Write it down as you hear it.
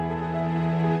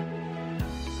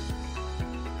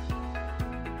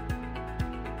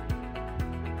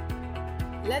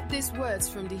Let these words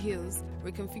from the hills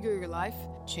reconfigure your life,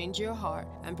 change your heart,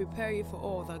 and prepare you for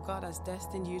all that God has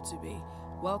destined you to be.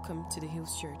 Welcome to the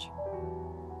Hills Church.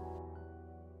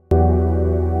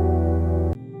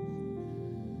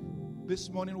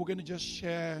 This morning we're going to just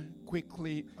share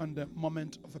quickly on the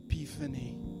moment of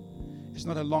epiphany. It's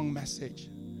not a long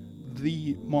message.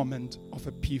 The moment of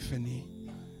epiphany.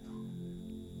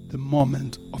 The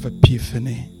moment of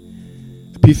epiphany.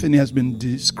 Epiphany has been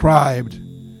described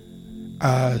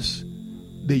as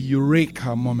the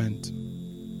Eureka moment.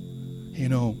 You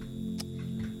know,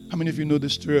 how many of you know the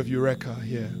story of Eureka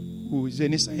here? Who is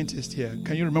any scientist here?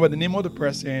 Can you remember the name of the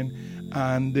person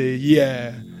and the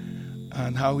year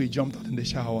and how he jumped out in the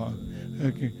shower?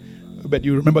 Okay, but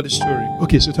you remember the story.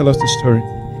 Okay, so tell us the story.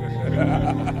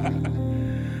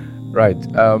 Right.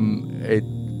 It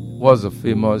was a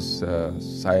famous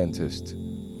scientist.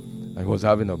 He was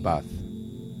having a bath.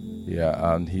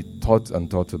 Yeah, and he thought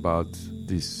about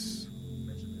this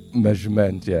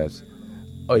measurement. Yes.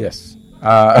 Oh, yes.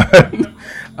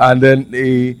 And then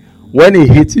when he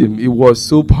hit him, it was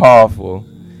so powerful,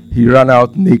 he ran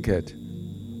out naked.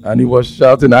 And he was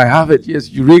shouting, "I have it. Yes,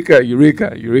 Eureka,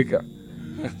 Eureka, Eureka."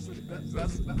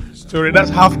 That's the story.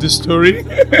 That's half the story.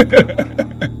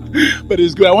 But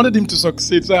it's good. I wanted him to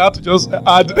succeed, so I had to just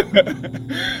add.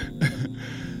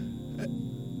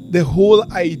 The whole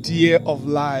idea of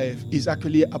life is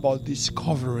actually about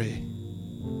discovery.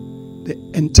 The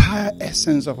entire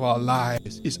essence of our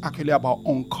lives is actually about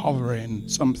uncovering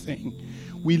something.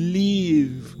 We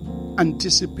live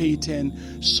anticipating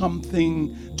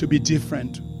something to be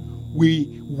different.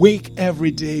 We wake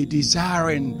every day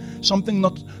desiring something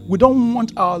not. We don't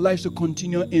want our lives to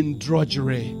continue in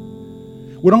drudgery.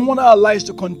 We don't want our lives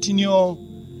to continue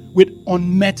with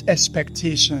unmet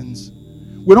expectations.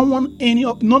 We don't want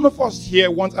none of us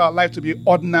here want our life to be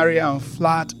ordinary and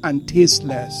flat and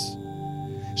tasteless.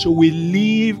 So we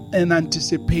live in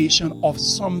anticipation of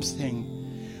something.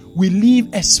 We live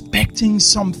expecting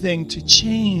something to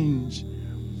change.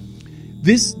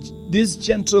 This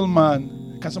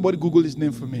gentleman, can somebody Google his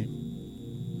name for me?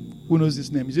 Who knows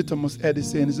his name? Is it Thomas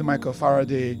Edison? Is it Michael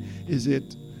Faraday? Is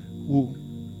it who?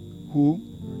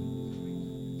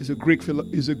 Is a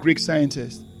Greek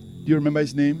scientist. Do you remember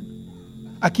his name?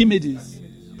 Archimedes.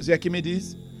 Was it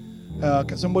Archimedes?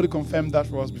 Can somebody confirm that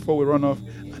for us before we run off?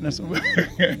 And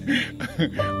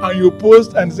you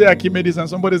post and say Archimedes, and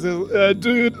somebody says,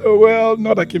 "Dude,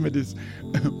 not Archimedes."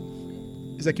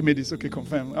 It's Archimedes. Okay,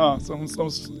 confirm. So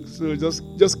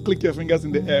just click your fingers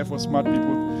in the air for smart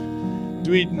people.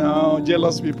 Do it now,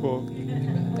 jealous people.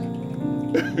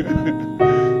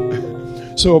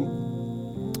 So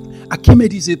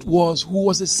Archimedes who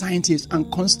was a scientist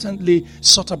and constantly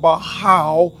sought about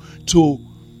how do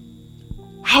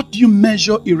you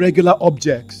measure irregular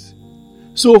objects?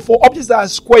 So for objects that are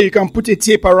square, you can put a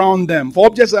tape around them. For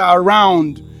objects that are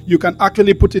round, you can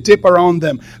actually put a tape around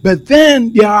them. But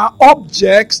then there are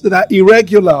objects that are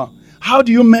irregular. How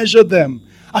do you measure them?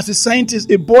 As a scientist,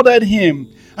 it bothered him.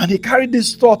 And he carried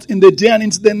this thought in the day and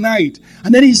into the night.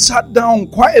 And then he sat down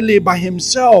quietly by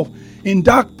himself in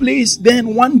dark place.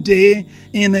 Then one day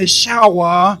in a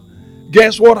shower,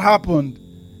 guess what happened?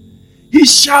 He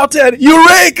shouted,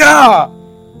 "Eureka!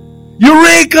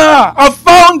 Eureka! I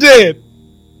found it!"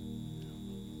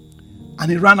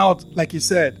 And he ran out, like he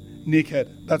said, naked.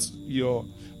 That's your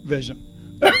version.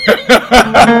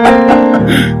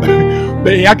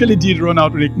 But he actually did run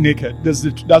out naked. That's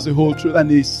the whole truth.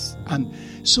 And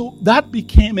so that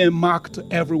became a mark to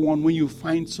everyone when you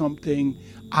find something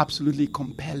absolutely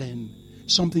compelling,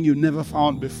 something you never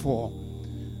found before.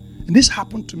 And this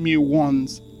happened to me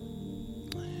once.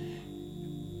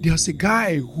 There was a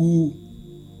guy who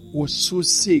was so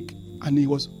sick, and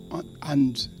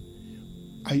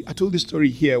I told this story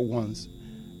here once,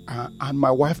 and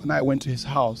my wife and I went to his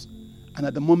house, and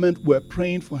at the moment we're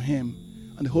praying for him,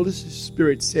 and the Holy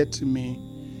Spirit said to me,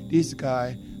 "This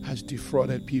guy has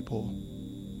defrauded people.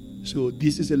 So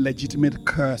this is a legitimate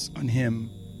curse on him."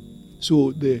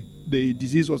 So the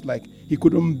disease was like he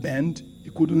couldn't bend, he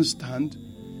couldn't stand.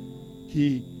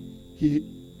 He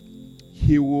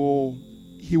will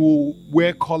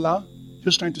wear collar,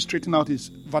 just trying to straighten out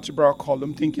his vertebral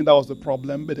column, thinking that was the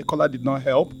problem, but the collar did not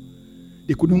help.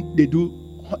 He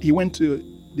went to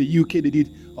the UK, they did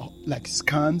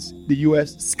scans, the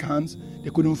US scans, they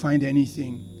couldn't find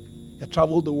anything. They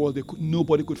traveled the world,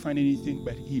 nobody could find anything,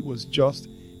 but he was just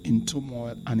in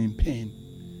turmoil and in pain.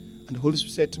 And the Holy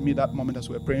Spirit said to me that moment as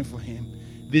we were praying for him,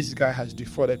 "This guy has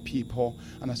defrauded people,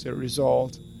 and as a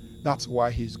result, that's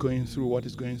why he's going through what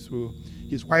he's going through."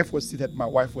 His wife was seated, my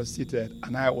wife was seated,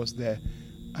 and I was there.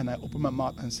 And I opened my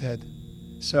mouth and said,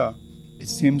 "Sir, it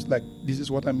seems like this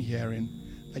is what I'm hearing,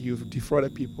 that you've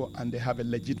defrauded people and they have a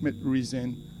legitimate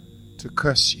reason to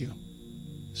curse you.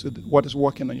 So what is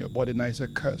working on your body now is a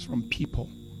curse from people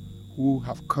who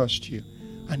have cursed you.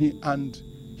 And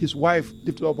his wife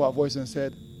lifted up her voice and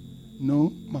said,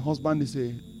 no, my husband is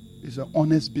an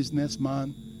honest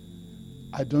businessman.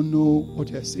 I don't know what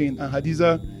you're saying. And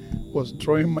Hadiza was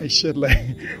drawing my shirt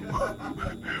like,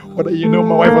 my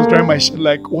wife was drawing my shirt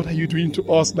like, what are you doing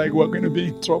to us? Like, we're going to be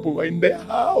in trouble. We're in their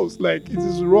house. Like, it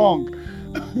is wrong.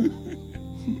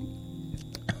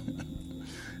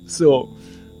 So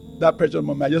that pressure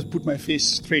moment, I just put my face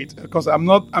straight because I'm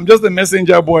just a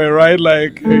messenger boy, right?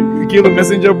 Like, you kill the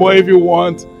messenger boy if you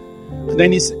want. And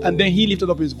then he lifted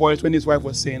up his voice when his wife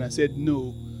was saying, I said,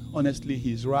 no, honestly,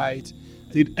 he's right.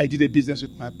 I did a business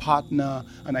with my partner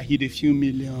and I hid a few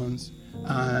millions,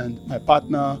 and my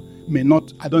partner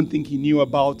I don't think he knew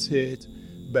about it,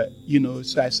 but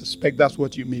so I suspect that's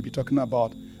what you may be talking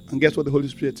about. And guess what the Holy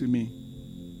Spirit said to me?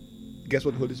 Guess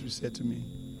what the Holy Spirit said to me?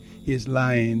 He's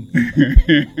lying.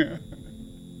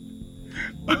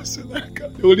 I said,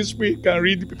 the Holy Spirit can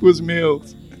read people's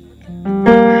mails.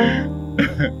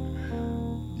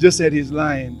 Just said he's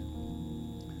lying.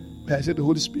 But I said the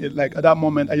Holy Spirit, like at that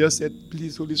moment, I just said,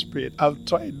 please, Holy Spirit, I've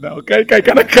tried now. Can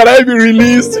I be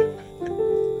released?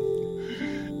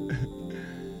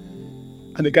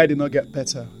 And the guy did not get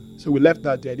better. So we left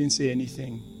that day. I didn't say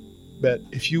anything. But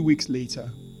a few weeks later,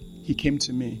 he came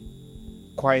to me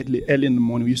quietly early in the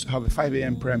morning. We used to have a 5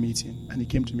 a.m. prayer meeting. And he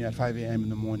came to me at 5 a.m. in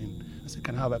the morning. I said,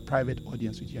 can I have a private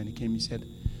audience with you? And he came, he said,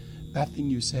 that thing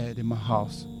you said in my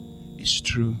house is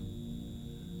true.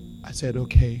 I said,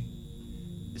 okay.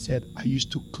 He said, I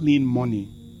used to clean money.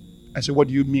 I said, what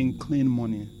do you mean clean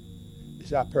money? He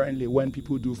said, apparently when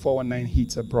people do 419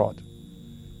 hits abroad,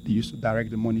 they used to direct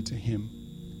the money to him.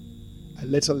 I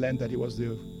later learned that he was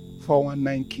the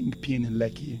 419 kingpin in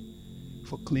Lekki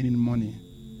for cleaning money.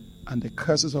 And the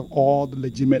curses of all the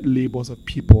legitimate labors of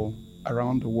people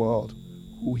around the world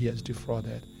who he has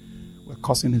defrauded were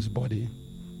cursing his body.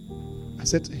 I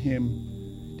said to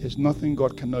him, there's nothing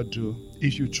God cannot do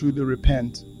if you truly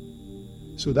repent.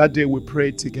 So that day we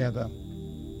prayed together,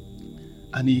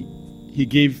 and he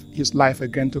gave his life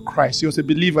again to Christ. He was a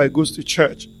believer. He goes to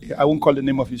church. I won't call the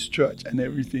name of his church and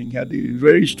everything. He had a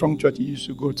very strong church he used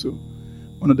to go to,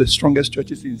 one of the strongest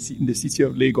churches in the city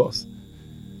of Lagos.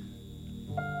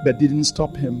 But didn't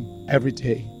stop him every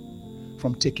day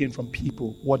from taking from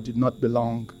people what did not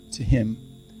belong to him.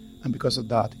 And because of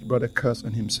that, he brought a curse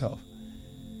on himself.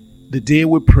 The day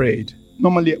we prayed,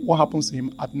 normally what happens to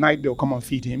him, at night they'll come and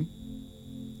feed him.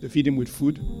 They feed him with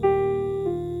food.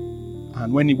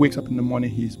 And when he wakes up in the morning,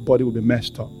 his body will be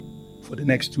messed up for the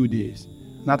next 2 days.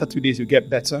 And after 2 days, he'll get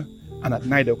better. And at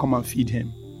night, they'll come and feed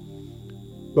him.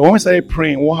 But when we started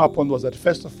praying, what happened was that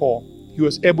first of all, he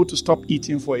was able to stop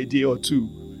eating for a day or two.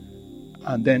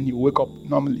 And then he would wake up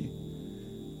normally.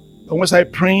 But when we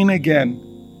started praying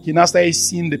again, he now started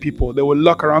seeing the people. They will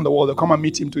look around the world. They'll come and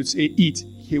meet him to say, eat.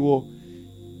 He will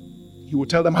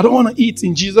tell them, I don't want to eat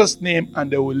in Jesus' name.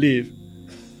 And they will leave.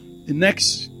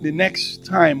 The next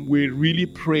time we really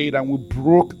prayed and we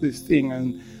broke this thing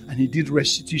and he did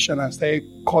restitution and started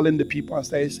calling the people and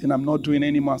started saying, I'm not doing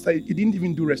anymore. He didn't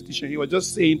even do restitution. He was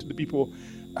just saying to the people,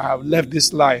 I've left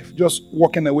this life, just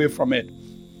walking away from it.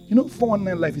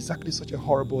 419 life is actually such a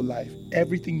horrible life.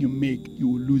 Everything you make, you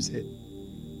will lose it.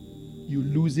 You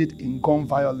lose it in gun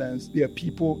violence. There are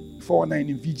people,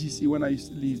 419 in VGC when I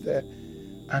used to live there,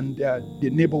 and the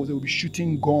neighborhoods, they will be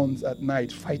shooting guns at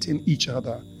night, fighting each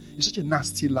other. It's such a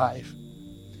nasty life.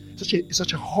 It's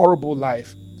such a horrible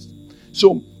life.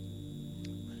 So,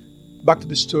 back to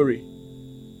the story.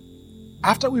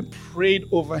 After we prayed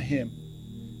over him,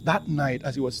 that night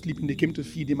as he was sleeping, they came to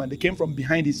feed him, and they came from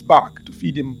behind his back to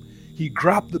feed him. He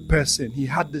grabbed the person. He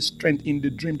had the strength in the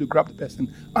dream to grab the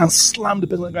person and slammed the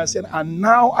person on the ground and said, and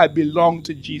now I belong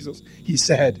to Jesus. He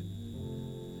said,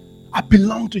 I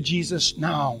belong to Jesus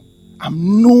now.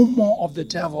 I'm no more of the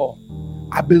devil.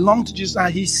 I belong to Jesus.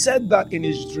 And he said that in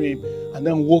his dream and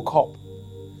then woke up.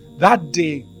 That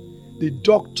day, the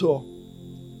doctor,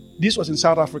 this was in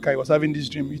South Africa, he was having this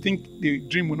dream. You think the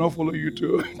dream will not follow you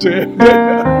to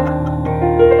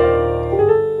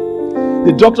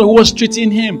the doctor who was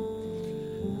treating him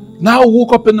now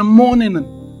woke up in the morning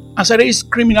and started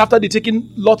screaming after they taken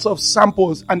lots of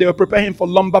samples and they were preparing for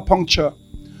lumbar puncture.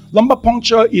 Lumbar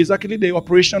puncture is actually the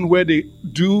operation where they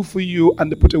do for you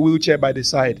and they put a wheelchair by the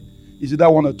side. Is either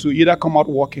one or two. You either come out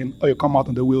walking or you come out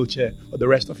on the wheelchair for the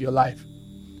rest of your life.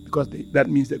 Because that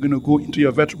means they're going to go into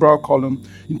your vertebral column,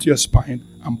 into your spine,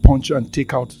 and puncture and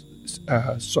take out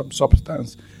some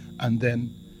substance and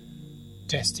then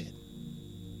test it.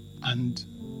 And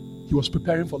he was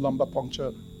preparing for lumbar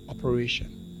puncture operation.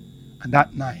 And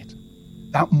that night,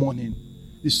 that morning,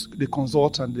 the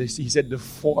consultant, he said the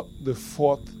fourth,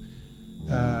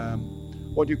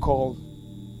 what do you call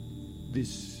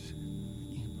this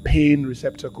pain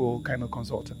receptacle kind of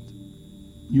consultant?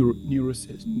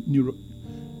 Neurosurgeon,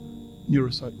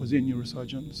 was he a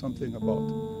neurosurgeon? Something about,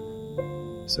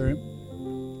 sorry?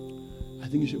 I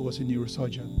think it was a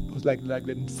neurosurgeon. It was like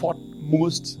the fourth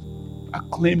most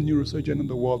acclaimed neurosurgeon in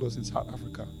the world was in South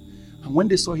Africa. And when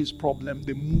they saw his problem,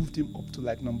 they moved him up to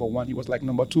like number 1. He was like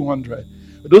number 200.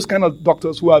 But those kind of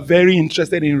doctors who are very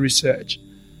interested in research.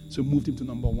 So moved him to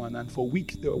number 1. And for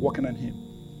weeks, they were working on him.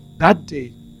 That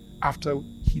day, after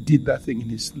he did that thing in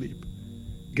his sleep,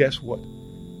 guess what?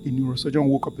 The neurosurgeon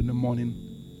woke up in the morning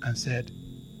and said,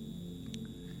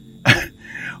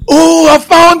 "Oh, I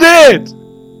found it!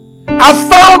 I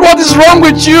found what is wrong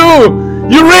with you!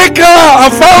 Eureka! I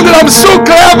found it! I'm so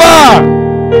clever!"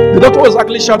 The doctor was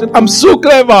actually shouting, "I'm so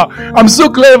clever! I'm so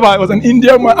clever!" It was an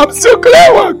Indian man. "I'm so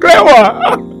clever!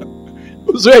 Clever!"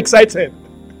 He was so excited.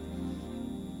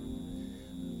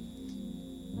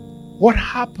 What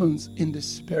happens in the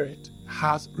spirit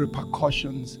has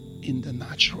repercussions in the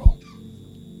natural.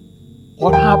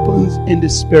 What happens in the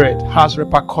spirit has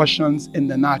repercussions in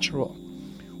the natural.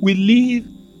 We live,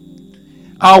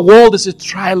 our world is a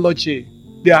trilogy.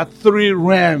 There are 3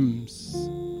 realms.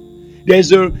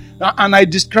 And I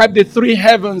described the 3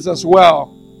 heavens as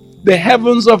well. The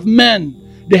heavens of men,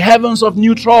 the heavens of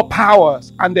neutral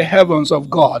powers, and the heavens of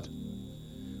God.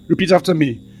 Repeat after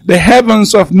me. The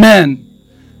heavens of men,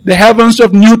 the heavens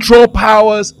of neutral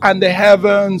powers, and the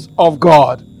heavens of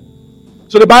God.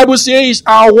 So the Bible says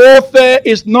our warfare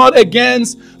is not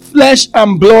against flesh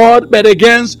and blood, but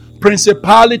against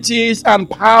principalities and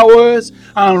powers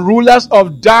and rulers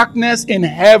of darkness in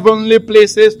heavenly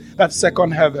places. That's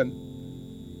second heaven.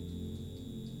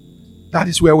 That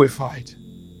is where we fight.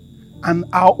 And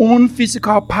our own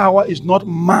physical power is not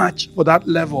matched for that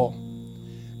level.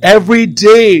 Every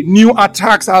day, new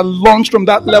attacks are launched from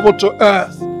that level to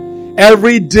earth.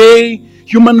 Every day,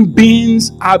 human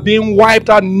beings are being wiped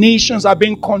out. Nations are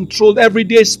being controlled. Every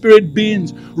day, spirit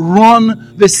beings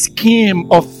run the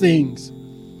scheme of things.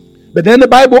 But then the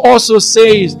Bible also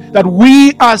says that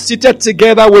we are seated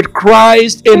together with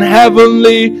Christ in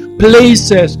heavenly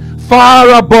places, far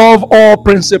above all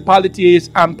principalities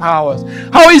and powers.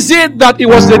 How is it that it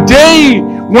was the day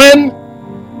when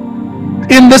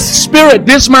in the spirit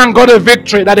this man got a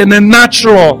victory, that in the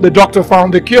natural the doctor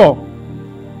found the cure?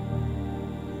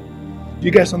 Do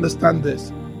you guys understand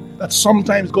this? That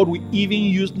sometimes God will even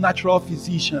use natural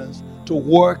physicians to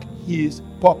work his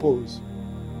purpose.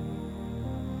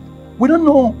 We don't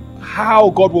know how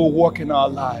God will work in our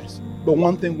lives, but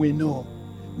one thing we know,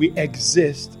 we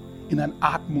exist in an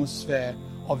atmosphere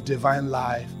of divine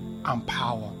life and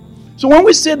power. So when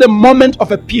we say the moment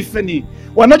of epiphany,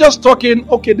 we're not just talking,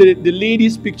 okay, the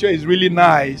lady's picture is really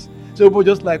nice. So people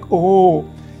just like, oh,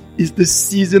 it's the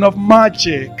season of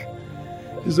magic.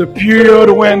 It's a period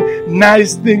when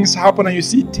nice things happen and you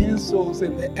see tinsels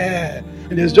in the air.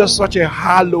 And there's just such a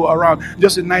halo around,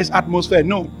 just a nice atmosphere.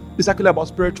 No, it's actually about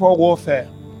spiritual warfare.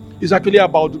 It's actually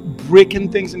about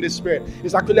breaking things in the spirit.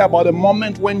 It's actually about a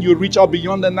moment when you reach out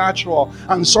beyond the natural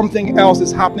and something else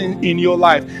is happening in your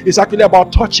life. It's actually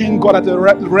about touching God at the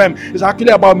realm. It's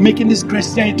actually about making this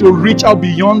Christianity to reach out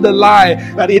beyond the lie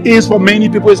that it is for many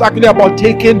people. It's actually about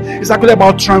it's actually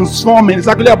about transforming. It's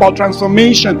actually about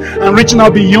transformation and reaching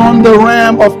out beyond the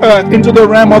realm of earth into the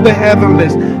realm of the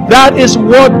heavenlies. That is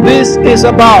what this is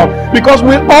about. Because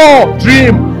we all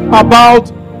dream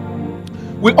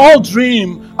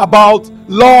about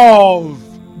love,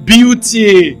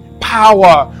 beauty,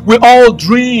 power. We all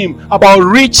dream about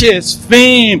riches,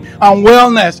 fame, and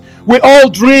wellness. We all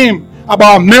dream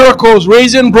about miracles,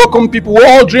 raising broken people. We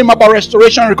all dream about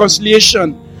restoration and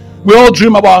reconciliation. We all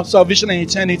dream about salvation and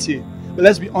eternity. But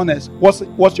let's be honest.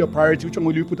 What's your priority? Which one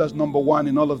will you put as number 1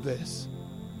 in all of this?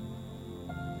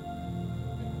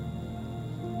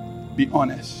 Be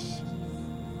honest.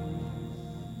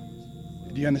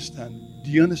 Do you understand? Do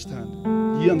you understand?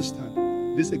 Do you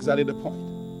understand? This is exactly the point.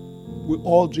 We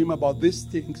all dream about these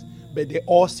things, but they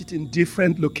all sit in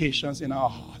different locations in our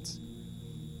hearts.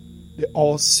 They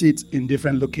all sit in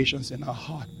different locations in our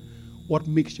heart. What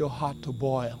makes your heart to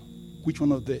boil? Which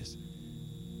one of this?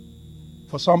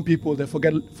 For some people, they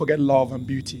forget love and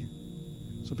beauty.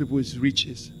 Some people, it's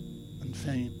riches and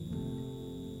fame.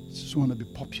 Just want to be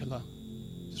popular.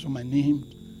 Just want my name.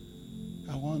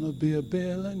 I want to be a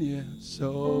billionaire,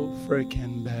 so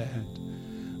freaking bad.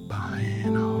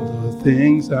 Buying all the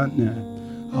things I never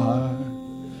are.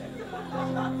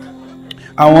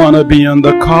 I want to be on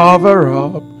the cover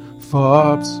of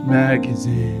Forbes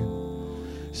magazine,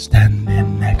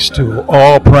 standing next to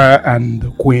Oprah and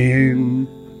the Queen.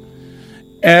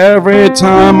 Every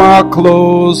time I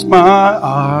close my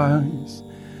eyes,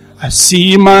 I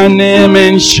see my name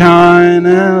in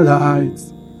shining lights.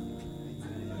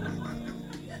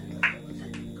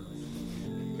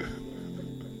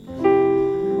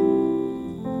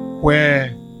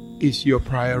 Where is your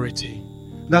priority?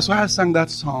 That's why I sang that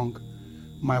song.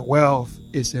 My wealth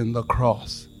is in the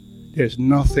cross. There's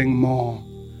nothing more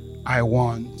I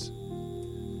want.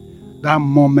 That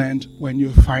moment when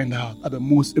you find out that the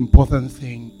most important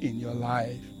thing in your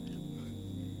life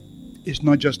is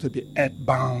not just to be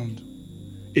earthbound.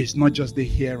 It's not just the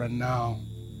here and now.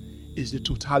 It's the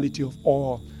totality of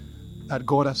all that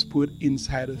God has put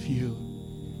inside of you.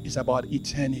 It's about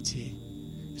eternity.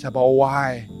 It's about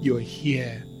why you're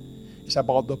here. It's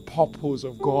about the purpose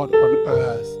of God on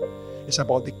earth. It's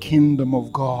about the kingdom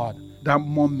of God. That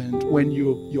moment when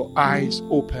your eyes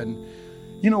open.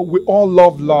 You know, we all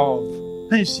love love.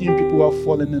 Then you see people who are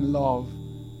falling in love.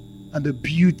 And the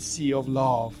beauty of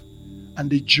love. And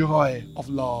the joy of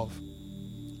love.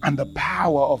 And the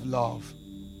power of love.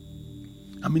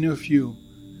 How many of you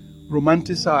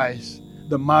romanticize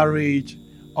the marriage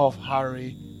of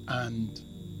Harry and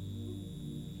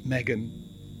Meghan?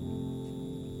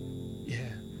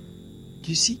 Yeah.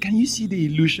 Can you see the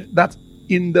illusion that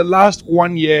in the last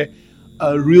 1 year,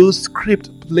 a real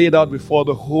script played out before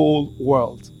the whole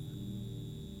world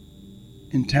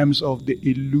in terms of the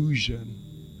illusion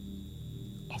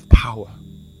of power?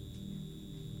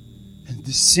 And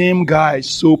the same guy is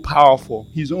so powerful,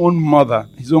 his own mother,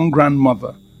 his own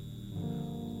grandmother,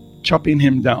 chopping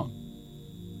him down.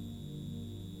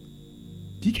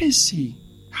 Do you guys see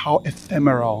how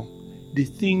ephemeral they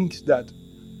think that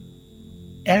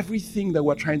everything that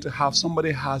we're trying to have,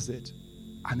 somebody has it,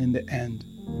 and in the end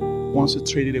wants to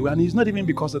trade it away? And it's not even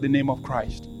because of the name of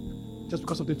Christ, just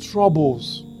because of the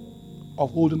troubles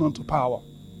of holding on to power.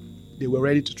 They were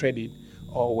ready to trade it.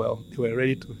 Oh well, they were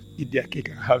ready to eat their cake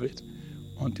and have it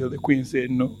until the Queen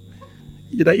said no.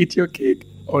 Either eat your cake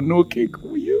or no cake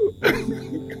for you.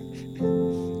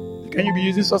 Can you be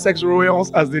using Sussex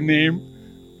Royals as the name?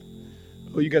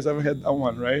 Oh, you guys haven't heard that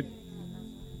one, right?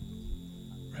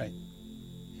 Right.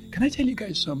 Can I tell you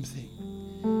guys something?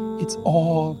 It's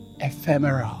all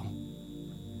ephemeral.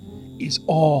 It's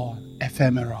all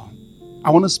ephemeral.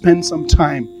 I want to spend some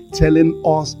time telling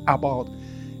us about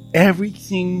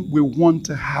everything we want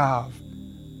to have.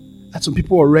 That some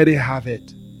people already have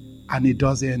it, and it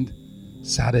doesn't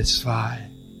satisfy.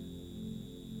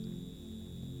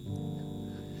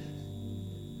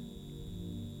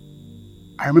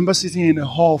 I remember sitting in a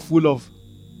hall full of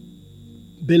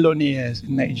billionaires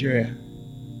in Nigeria.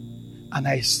 And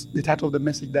the title of the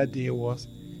message that day was,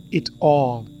 "It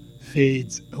all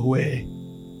fades away."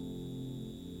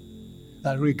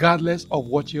 That regardless of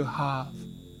what you have,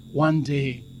 one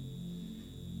day,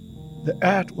 the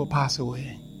earth will pass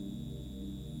away.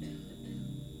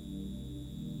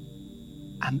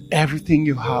 And everything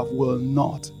you have will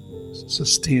not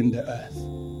sustain the earth.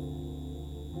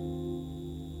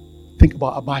 Think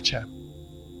about Abacha.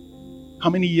 How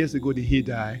many years ago did he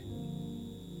die?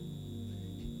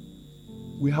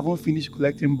 We haven't finished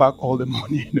collecting back all the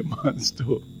money in the man's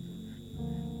store.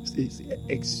 It's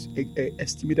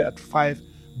estimated at $5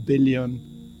 billion.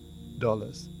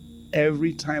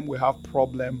 Every time we have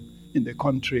problem in the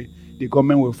country, the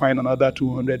government will find another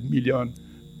 $200 million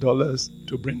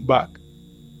to bring back.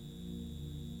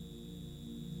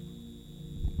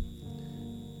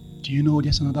 Do you know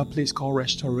there's another place called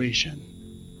restoration?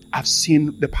 I've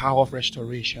seen the power of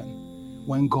restoration.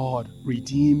 When God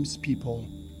redeems people,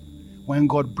 when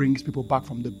God brings people back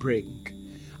from the brink.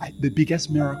 The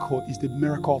biggest miracle is the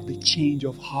miracle of the change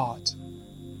of heart.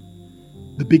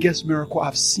 The biggest miracle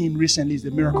I've seen recently is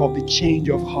the miracle of the change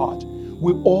of heart.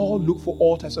 We all look for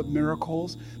all types of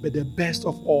miracles, but the best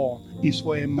of all is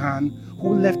for a man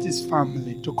who left his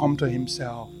family to come to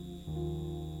himself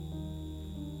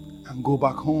and go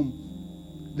back home.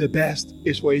 The best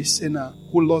is for a sinner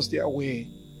who lost their way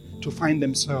to find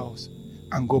themselves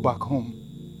and go back home.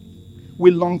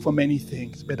 We long for many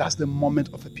things, but that's the moment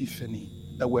of epiphany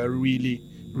that we're really,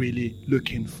 really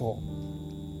looking for.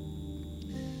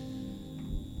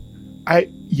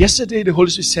 Yesterday, the Holy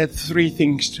Spirit said 3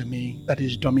 things to me that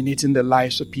is dominating the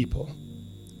lives of people.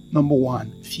 Number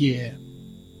 1, fear.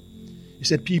 He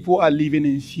said people are living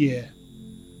in fear.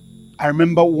 I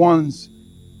remember once,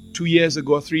 2 years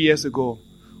ago, 3 years ago,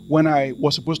 when I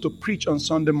was supposed to preach on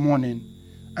Sunday morning,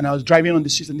 and I was driving on the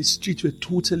streets, and the streets were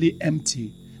totally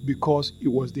empty because it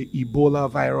was the Ebola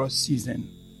virus season.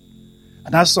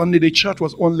 And that Sunday, the church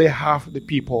was only half the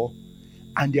people.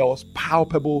 And there was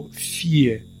palpable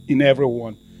fear in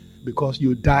everyone because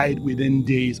you died within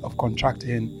days of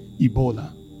contracting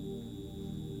Ebola.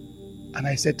 And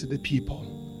I said to the people,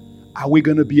 are we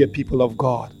going to be a people of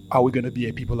God? Are we going to be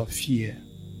a people of fear?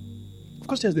 Of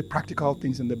course, there's the practical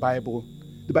things in the Bible.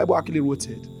 The Bible actually wrote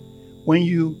it. When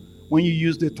you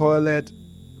use the toilet,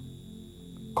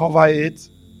 cover it.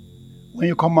 When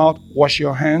you come out, wash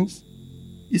your hands.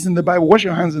 It's in the Bible. Wash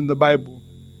your hands in the Bible.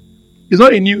 It's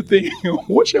not a new thing.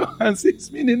 Wash your hands. It's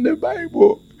been in the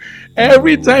Bible.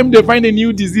 Every time they find a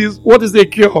new disease, what is the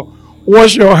cure?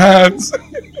 Wash your hands.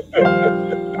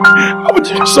 Aren't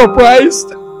you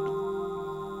surprised?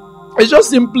 It's just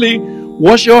simply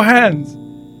wash your hands.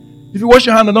 If you wash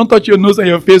your hand and don't touch your nose and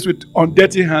your face with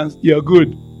dirty hands, you're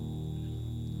good.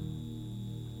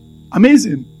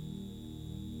 Amazing.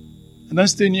 And don't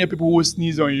stay near people who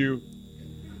sneeze on you.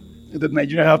 That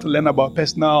Nigeria have to learn about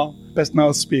personal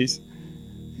space.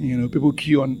 You know, people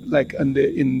queue on in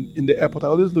the airport. I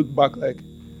always look back like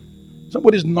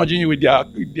somebody's nudging you with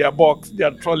their box,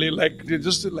 their trolley, like they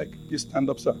just you stand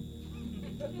up, sir.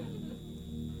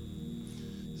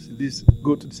 See this,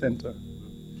 go to the center.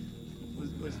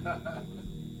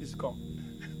 It's come.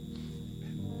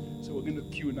 So we're going to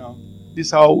queue now. This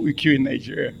is how we queue in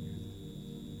Nigeria.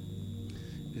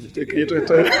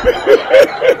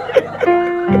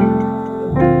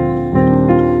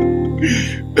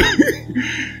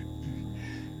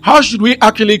 How should we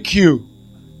actually queue?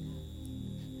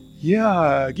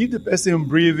 Yeah, give the person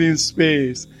breathing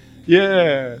space.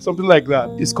 Yeah, something like that.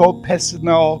 It's called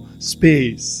personal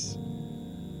space.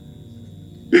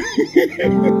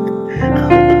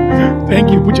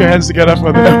 Thank you. Put your hands together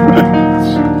for them.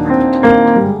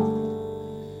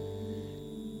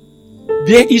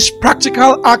 There is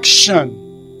practical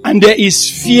action and there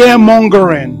is fear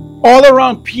mongering. All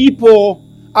around, people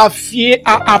are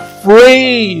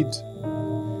afraid.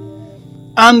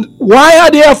 And why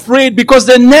are they afraid? Because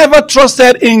they never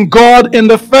trusted in God in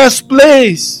the first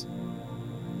place.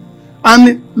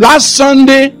 And last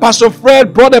Sunday, Pastor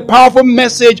Fred brought a powerful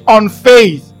message on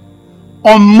faith.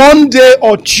 On Monday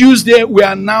or Tuesday, we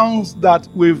announced that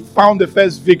we've found the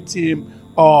first victim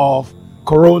of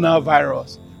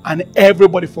coronavirus. And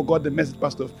everybody forgot the message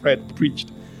Pastor Fred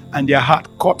preached. And their heart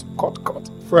caught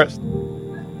first.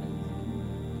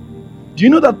 Do you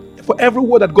know that for every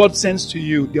word that God sends to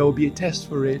you, there will be a test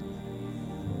for it?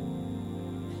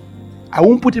 I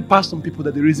won't put it past some people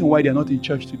that the reason why they're not in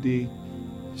church today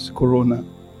is Corona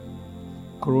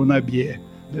beer.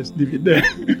 Let's leave it there.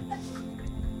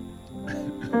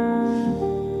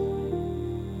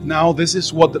 Now this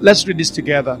is let's read this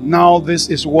together. Now this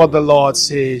is what the Lord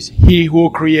says. He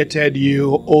who created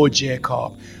you, O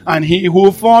Jacob, and he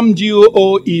who formed you,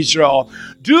 O Israel.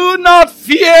 Do not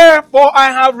fear, for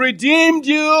I have redeemed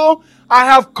you. I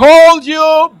have called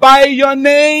you by your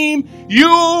name.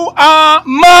 You are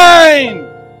mine.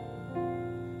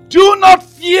 Do not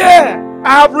fear.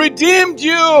 I have redeemed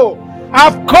you. I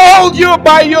have called you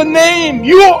by your name.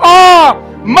 You are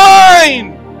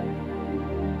mine.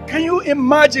 Can you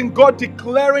imagine God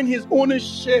declaring his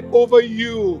ownership over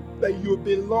you? That you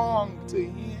belong to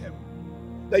him.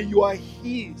 That you are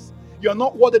his. You're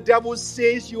not what the devil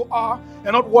says you are.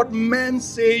 You're not what men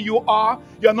say you are.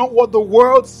 You're not what the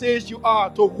world says you are.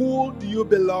 To who do you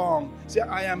belong? Say,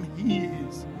 I am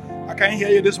his. I can't hear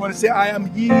you this one. Say, I am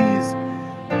his.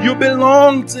 You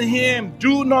belong to him.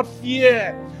 Do not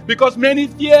fear. Because many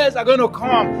fears are going to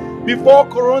come. Before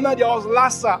Corona, there was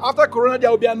Lassa. After Corona,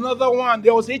 there will be another one.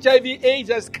 There was HIV, AIDS,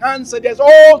 there's cancer. There's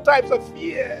all types of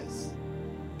fears.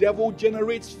 Devil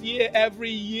generates fear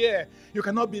every year. You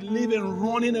cannot be living,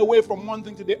 running away from one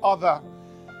thing to the other.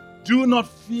 Do not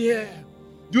fear.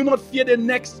 Do not fear the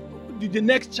next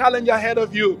challenge ahead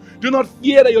of you. Do not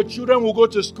fear that your children will go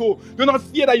to school. Do not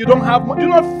fear that you don't have money. Do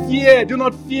not fear. Do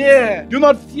not fear. Do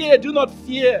not fear. Do not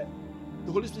fear.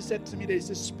 The Holy Spirit said to me, there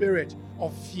is a spirit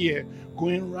of fear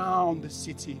going around the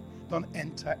city. Don't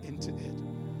enter into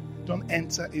it. Don't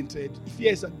enter into it. If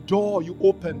there is a door you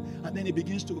open, and then it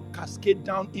begins to cascade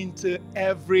down into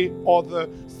every other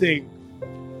thing.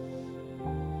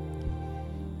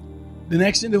 The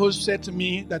next thing the Holy Spirit said to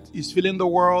me that is filling the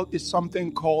world is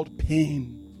something called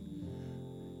pain.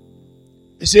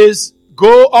 It says,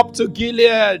 go up to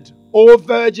Gilead, O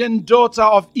virgin daughter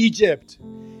of Egypt.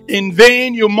 In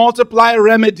vain you multiply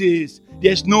remedies.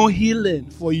 There's no healing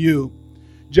for you.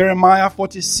 Jeremiah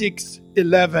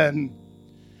 46:11.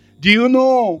 Do you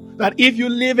know that if you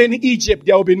live in Egypt,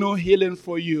 there will be no healing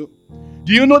for you?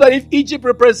 Do you know that if Egypt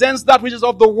represents that which is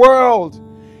of the world,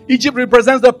 Egypt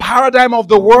represents the paradigm of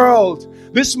the world.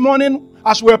 This morning,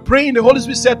 As we're praying, the Holy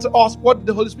Spirit said to us, what did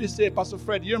the Holy Spirit say, Pastor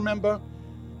Fred? You remember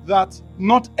that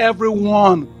not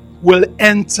everyone will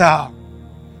enter,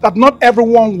 that not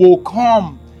everyone will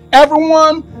come.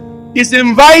 Everyone is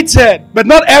invited, but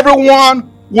not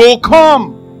everyone will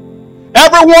come.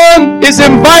 Everyone is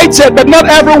invited, but not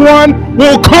everyone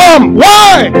will come.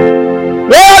 Why?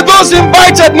 Why are those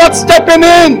invited not stepping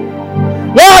in?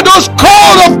 Why are those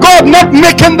called of God not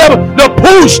making the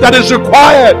push that is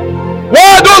required?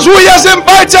 Why are those who He has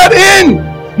invited in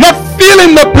not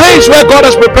filling the place where God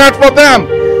has prepared for them?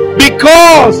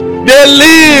 Because they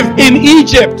live in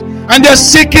Egypt and they're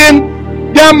seeking,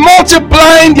 they're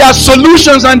multiplying their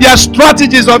solutions and their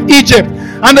strategies of Egypt.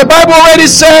 And the Bible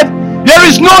already said there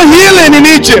is no healing in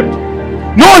Egypt,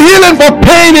 no healing for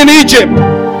pain in Egypt,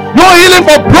 no healing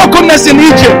for brokenness in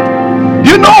Egypt.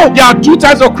 You know, there are two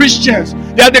types of Christians.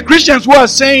 There are the Christians who are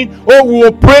saying, oh, we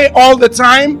will pray all the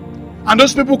time. And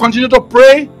those people continue to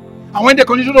pray. And when they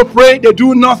continue to pray, they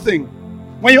do nothing.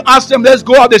 When you ask them, let's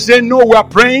go out, they say, no, we are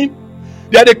praying.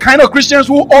 They are the kind of Christians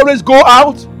who always go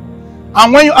out.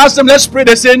 And when you ask them, let's pray,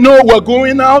 they say, no, we're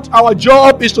going out. Our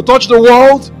job is to touch the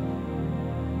world.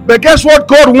 But guess what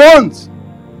God wants?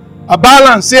 A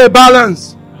balance. Say a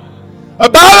balance. A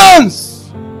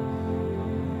balance.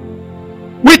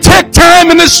 We take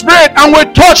time in the Spirit and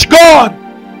we touch God.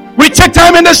 We take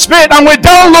time in the Spirit and we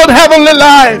download heavenly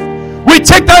life. We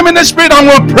take time in the Spirit and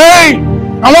we pray.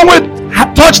 And when we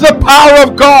touch the power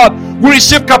of God, we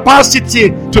receive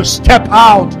capacity to step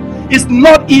out. It's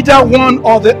not either one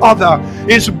or the other.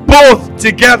 It's both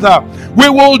together. We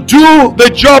will do the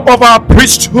job of our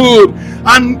priesthood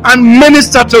and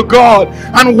minister to God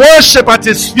and worship at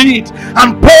His feet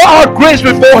and pour out grace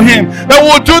before Him. But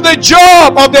we'll do the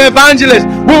job of the evangelist.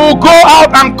 We will go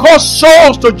out and cause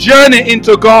souls to journey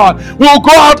into God. We will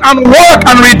go out and work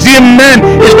and redeem men.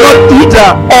 It's not either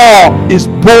or. It's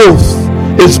both.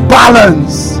 It's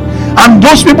balance. And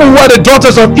those people who are the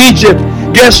daughters of Egypt,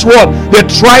 guess what? They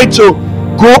try to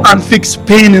go and fix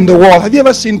pain in the world. Have you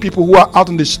ever seen people who are out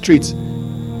on the streets?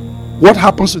 What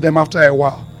happens to them after a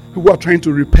while? Who are trying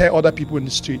to repair other people in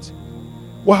the streets.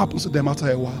 What happens to them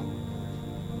after a while?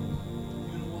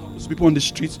 People on the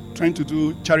streets trying to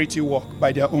do charity work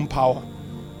by their own power.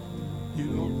 You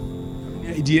know,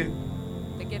 any idea?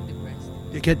 They get depressed.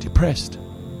 They get depressed.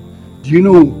 Do you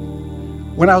know,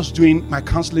 when I was doing my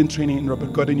counseling training in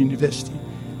Robert Gordon University,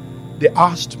 they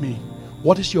asked me,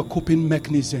 what is your coping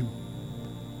mechanism?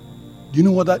 Do you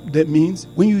know what that means?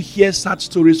 When you hear sad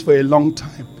stories for a long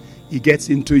time, it gets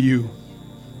into you.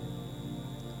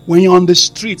 When you're on the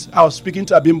street, I was speaking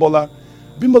to Abimbola.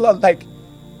 Abimbola, like,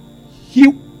 he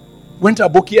went to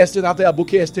Aboki Estate after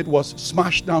Aboki Estate was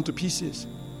smashed down to pieces.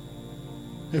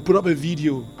 He put up a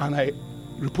video and I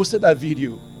reposted that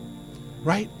video.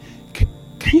 Right?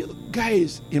 Can you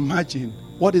guys imagine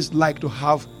what it's like to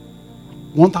have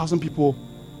 1,000 people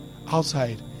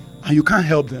outside and you can't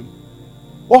help them?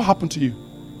 What happened to you?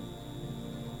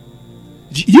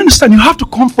 You understand? You have to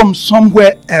come from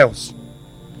somewhere else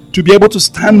to be able to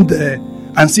stand there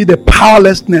and see the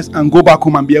powerlessness and go back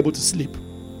home and be able to sleep.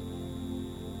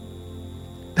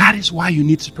 That is why you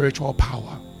need spiritual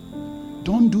power.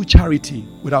 Don't do charity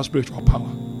without spiritual power.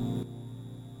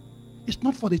 It's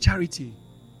not for the charity.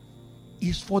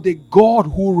 It's for the God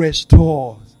who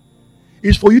restores.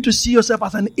 It's for you to see yourself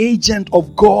as an agent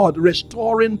of God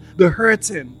restoring the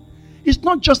hurting. It's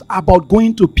not just about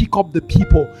going to pick up the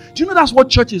people. Do you know that's what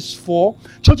church is for?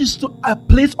 Church is a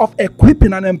place of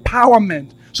equipping and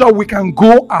empowerment so we can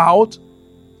go out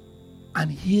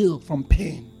and heal from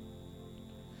pain.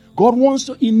 God wants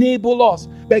to enable us.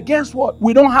 But guess what?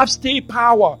 We don't have stay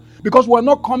power because we're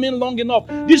not coming long enough.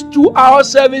 This 2-hour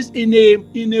service in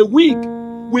a week,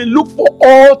 we look for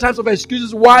all types of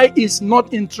excuses why it's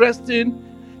not interesting.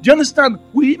 Do you understand?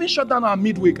 We even shut down our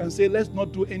midweek and say, let's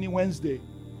not do any Wednesday.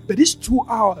 But these 2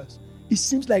 hours, it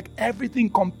seems like everything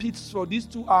competes for these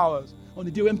 2 hours on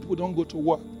the day when people don't go to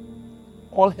work.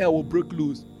 All hell will break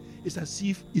loose. It's as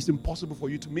if it's impossible for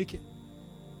you to make it.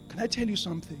 Can I tell you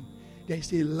something? There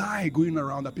is a lie going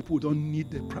around that people don't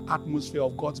need the atmosphere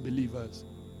of God's believers.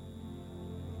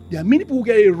 There are many people who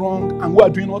get it wrong and who are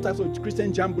doing all types of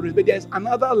Christian jamborees, but there's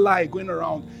another lie going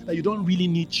around that you don't really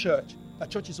need church. That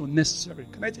church is unnecessary.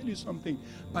 Can I tell you something?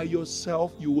 By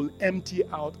yourself, you will empty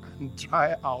out and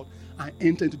dry out and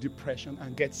enter into depression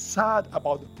and get sad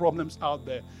about the problems out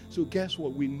there. So guess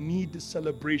what? We need the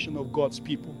celebration of God's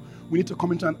people. We need to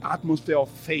come into an atmosphere of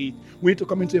faith. We need to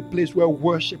come into a place where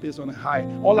worship is on high.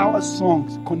 All our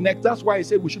songs connect. That's why I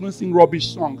said we shouldn't sing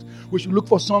rubbish songs. We should look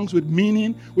for songs with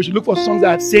meaning. We should look for songs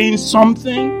that are saying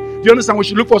something. Do you understand? We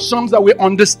should look for songs that we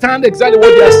understand exactly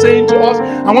what they are saying to us.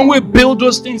 And when we build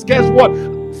those things, guess what?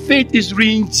 Faith is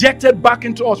re-injected back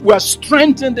into us. We are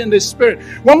strengthened in the Spirit.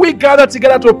 When we gather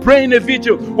together to pray in a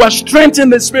vigil, we are strengthened in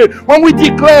the Spirit. When we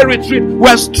declare retreat, we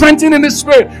are strengthened in the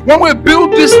Spirit. When we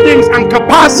build these things and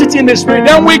capacity in the Spirit,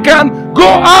 then we can go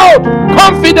out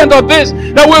confident of this,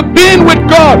 that we've been with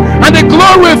God, and the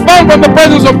glory we found from the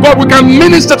presence of God, we can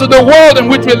minister to the world in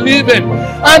which we live in.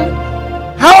 And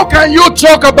how can you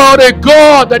talk about a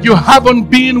God that you haven't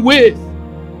been with?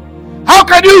 How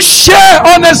can you share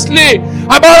honestly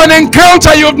about an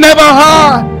encounter you've never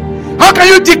had? How can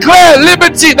you declare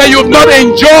liberty that you've not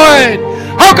enjoyed?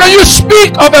 How can you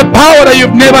speak of a power that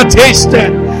you've never tasted?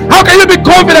 How can you be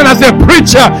confident as a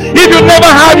preacher if you've never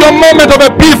had your moment of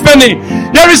epiphany?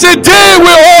 There is a day we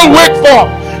all wait for.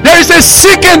 There is a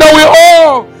seeking that we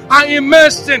all are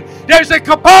immersed in. There is a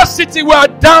capacity we are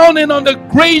down in on the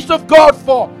grace of God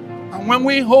for. And when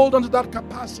we hold on to that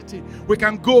capacity, we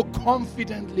can go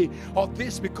confidently of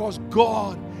this, because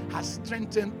God has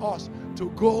strengthened us to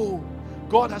go.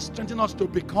 God has strengthened us to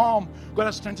become. God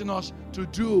has strengthened us to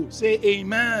do. Say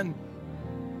amen.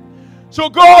 So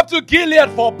go up to Gilead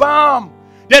for balm.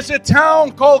 There's a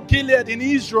town called Gilead in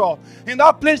Israel. In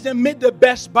that place they made the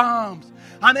best balms.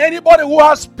 And anybody who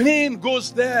has pain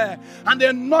goes there, and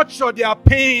they nurture their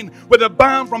pain with the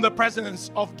balm from the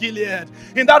presence of Gilead.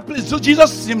 In that place, so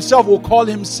Jesus himself will call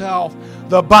himself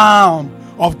the balm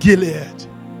of Gilead.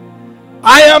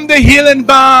 I am the healing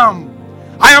balm.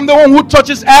 I am the one who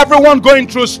touches everyone going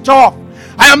through stuff.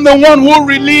 I am the one who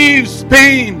relieves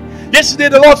pain. Yesterday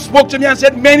the Lord spoke to me and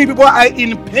said many people are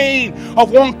in pain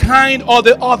of one kind or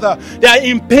the other. They are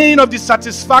in pain of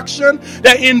dissatisfaction.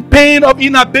 They are in pain of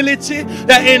inability.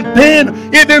 They are in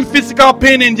pain, even physical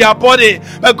pain in their body.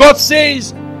 But God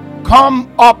says,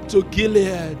 come up to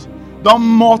Gilead. Don't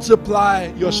multiply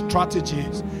your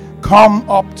strategies. Come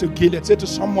up to Gilead. Say to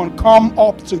someone, come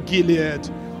up to Gilead.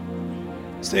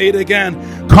 Say it again.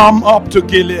 Come up to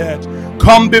Gilead.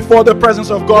 Come before the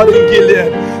presence of God in Gilead.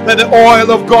 Let the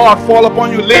oil of God fall upon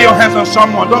you. Lay your hands on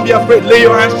someone. Don't be afraid. Lay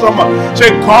your hands on someone.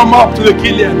 Say, come up to the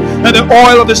Gilead. Let the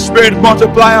oil of the Spirit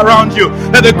multiply around you.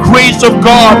 Let the grace of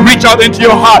God reach out into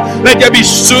your heart. Let there be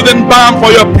soothing balm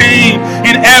for your pain.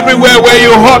 In everywhere where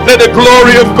you hurt, let the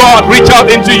glory of God reach out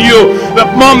into you. The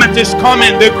moment is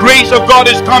coming. The grace of God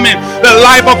is coming. The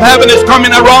life of heaven is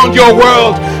coming around your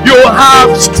world. You will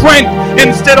have strength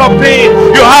instead of pain.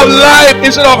 You have life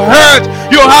instead of hurt.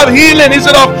 You have healing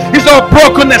instead of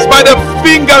brokenness by the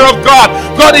finger of God.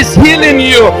 God is healing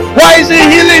you. Why is he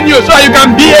healing you? So you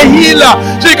can be a healer.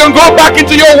 So you can go back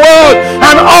into your world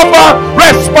and offer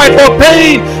respite for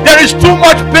pain. There is too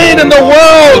much pain in the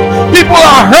world. People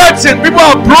are hurting. People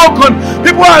are broken.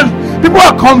 People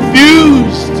are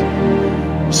confused.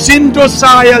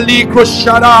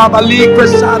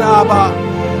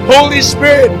 Holy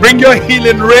Spirit, bring your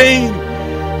healing rain.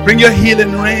 Bring your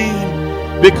healing rain.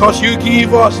 Because you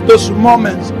give us those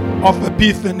moments of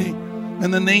epiphany.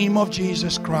 In the name of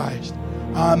Jesus Christ.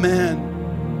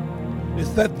 Amen. The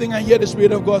third thing I hear the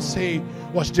Spirit of God say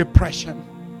was depression.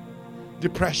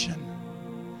 Depression.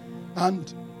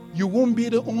 And you won't be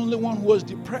the only one who was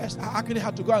depressed. I actually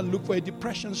had to go and look for a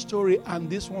depression story, and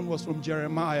this one was from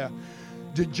Jeremiah.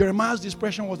 Jeremiah's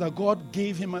depression was that God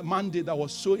gave him a mandate that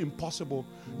was so impossible.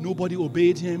 Nobody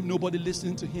obeyed him. Nobody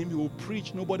listened to him. He would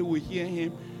preach. Nobody would hear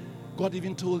him. God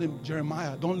even told him,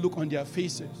 Jeremiah, don't look on their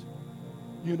faces.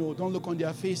 Don't look on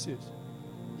their faces.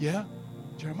 Yeah?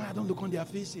 Jeremiah, don't look on their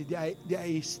faces. They are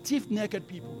a stiff-necked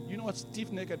people. You know what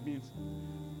stiff-necked means?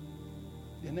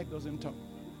 Their neck doesn't turn.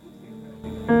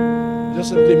 It just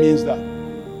simply means that.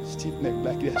 Stiff-necked,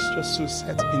 like they're just so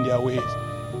set in their ways.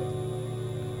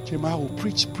 Jeremiah will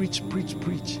preach.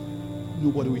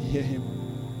 Nobody will hear him.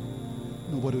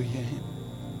 Nobody will hear him.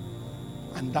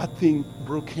 And that thing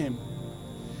broke him.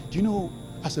 Do you know,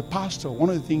 as a pastor, one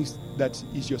of the things that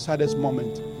is your saddest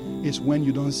moment is when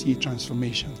you don't see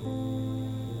transformation.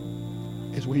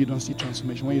 It's when you don't see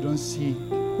transformation. When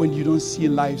you don't see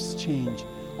lives change.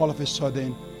 All of a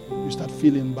sudden, you start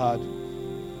feeling bad.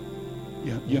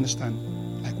 You understand?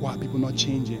 Like, why are people not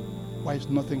changing? Why is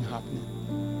nothing happening?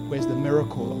 Where's the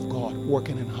miracle of God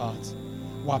working in hearts?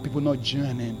 Why are people not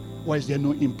journeying? Why is there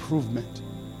no improvement?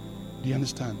 Do you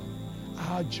understand?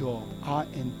 Our job, our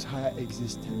entire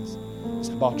existence is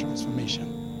about transformation.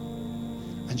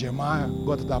 And Jeremiah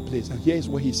got to that place, and here's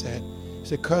what he said. He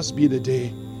said, cursed be the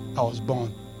day I was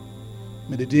born.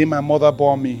 May the day my mother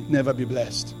bore me never be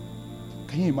blessed.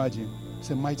 Can you imagine?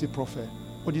 It's a mighty prophet.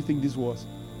 What do you think this was?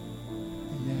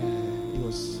 Yeah, he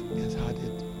has had it.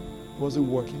 It wasn't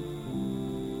working.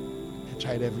 He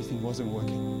tried everything, it wasn't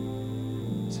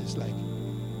working. It's just like,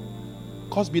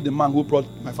 Cursed be the man who brought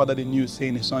my father the news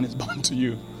saying his son is born to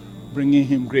you, bringing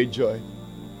him great joy.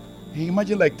 Can you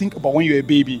imagine, think about when you're a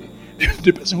baby,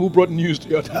 the person who brought news to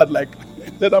your dad, let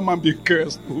that man be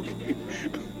cursed.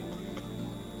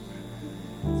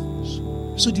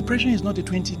 So depression is not a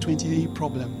 2020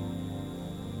 problem.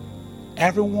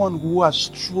 Everyone who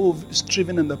has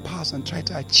striven in the past and tried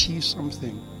to achieve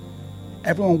something,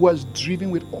 everyone who has driven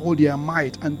with all their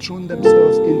might and thrown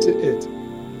themselves into it.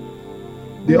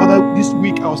 This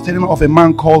week I was telling of a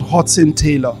man called Hudson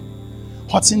Taylor.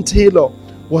 Hudson Taylor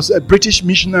was a British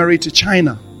missionary to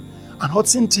China. And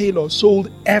Hudson Taylor sold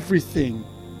everything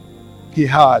he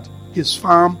had. His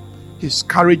farm, his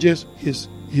carriages, his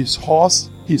horses.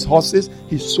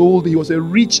 He sold. He was a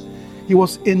rich. He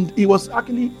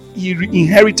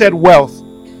inherited wealth.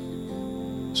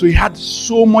 So he had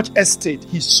so much estate.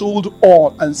 He sold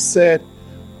all and said,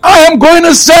 I am going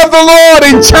to serve the Lord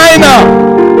in China.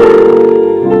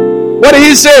 What did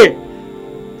he say?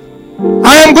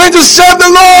 I am going to serve the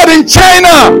Lord in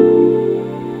China.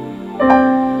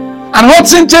 And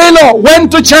Hudson Taylor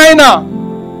went to China,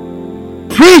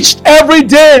 preached every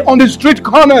day on the street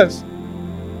corners,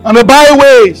 on the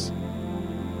byways.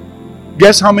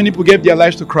 Guess how many people gave their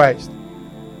lives to Christ?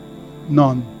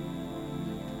 None.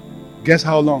 Guess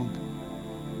how long?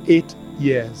 8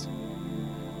 years.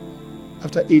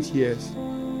 After 8 years,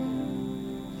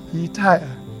 he tired.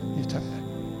 He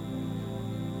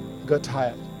got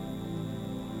tired.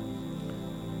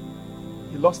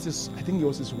 He lost his, I think it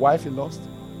was his wife he lost.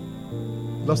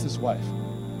 He lost his wife.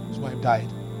 His wife died.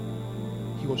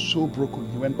 He was so broken,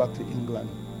 he went back to England.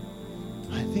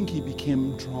 I think he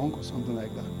became drunk or something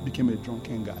like that. Became a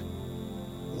drunken guy.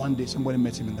 One day somebody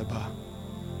met him in the bar.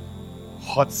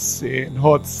 Hudson,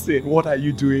 what are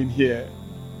you doing here?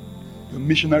 Your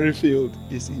missionary field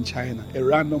is in China. A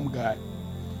random guy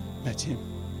met him.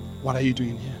 What are you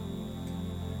doing here?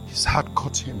 His heart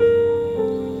caught him.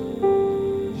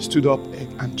 He stood up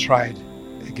and tried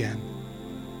again.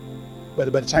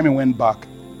 But by the time he went back,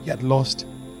 he had lost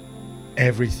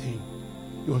everything.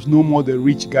 He was no more the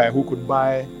rich guy who could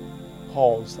buy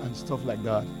halls and stuff like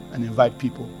that and invite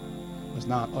people. He was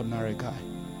now an ordinary guy.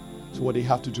 So what did he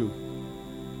have to do?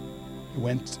 He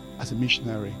went as a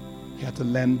missionary. He had to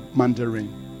learn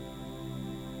Mandarin.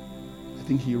 I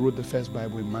think he wrote the first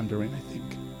Bible in Mandarin, I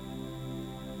think.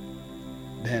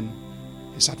 Then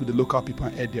he sat with the local people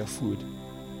and ate their food.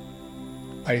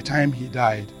 By the time he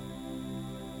died,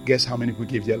 guess how many people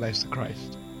gave their lives to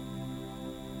Christ?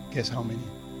 Guess how many?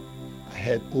 I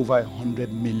heard over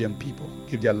 100 million people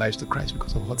gave their lives to Christ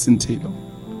because of Hudson Taylor.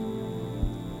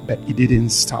 But it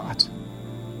didn't start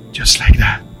just like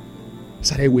that. It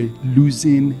started with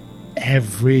losing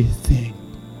everything.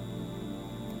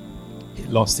 He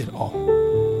lost it all.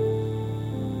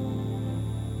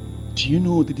 Do you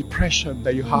know the depression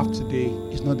that you have today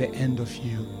is not the end of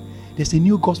you? There's a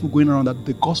new gospel going around that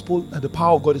the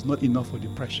power of God is not enough for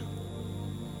depression.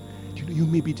 You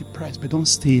may be depressed, but don't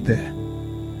stay there.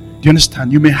 Do you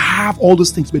understand? You may have all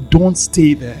those things, but don't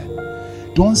stay there.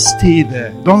 Don't stay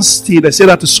there. Don't stay there. Say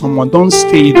that to someone. Don't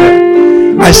stay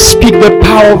there. I speak the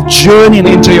power of journeying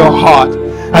into your heart.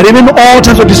 And even all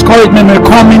times of discouragement may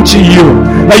come into you.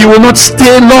 That you will not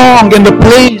stay long in the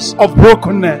place of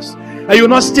brokenness. That you will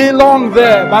not stay long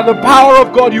there. By the power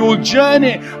of God, you will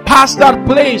journey past that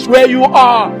place where you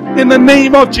are in the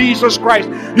name of Jesus Christ.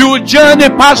 You will journey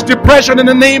past depression in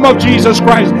the name of Jesus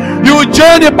Christ. You will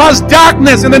journey past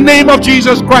darkness in the name of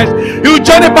Jesus Christ. You will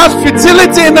journey past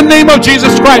futility in the name of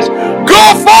Jesus Christ. Go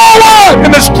forward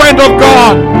in the strength of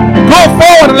God. Go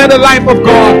forward and let the life of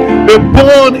God be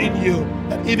born in you.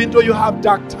 That even though you have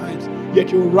dark times,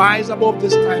 yet you rise above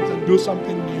these times and do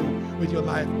something new with your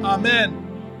life. Amen.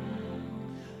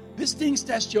 These things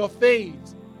test your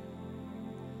faith.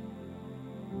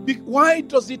 Why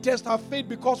does it test our faith?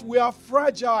 Because we are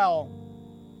fragile.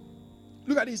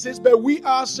 Look at it. It says, but we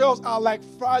ourselves are like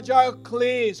fragile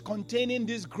clays containing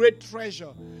this great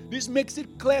treasure. This makes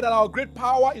it clear that our great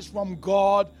power is from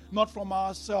God, not from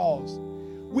ourselves.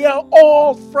 We are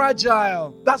all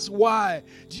fragile. That's why.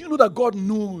 Do you know that God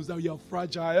knows that you are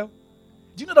fragile?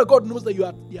 Do you know that God knows that you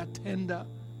are tender?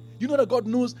 You know that God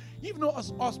knows, even though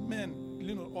us men,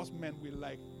 us men,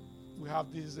 we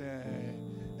have this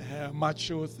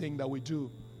macho thing that we do.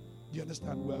 Do you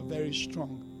understand? We are very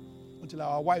strong. Until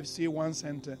our wives say one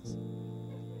sentence.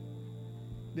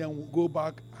 Then we'll go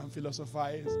back and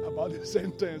philosophize about the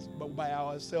sentence. But by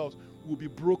ourselves, we'll be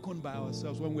broken by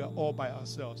ourselves when we are all by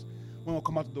ourselves. When we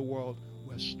come out to the world,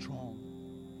 we're strong.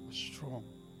 We're strong.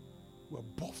 We're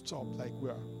buffed up like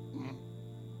we're...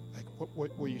 Like,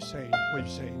 what were you saying? What are you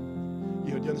saying?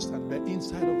 You understand? But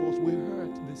inside of us, we're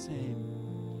hurt the same.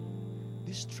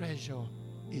 this treasure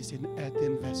is in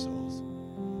earthen vessels.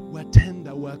 We're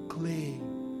tender, we're clay.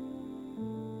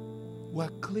 We're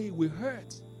clay, we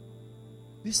hurt.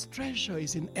 This treasure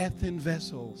is in earthen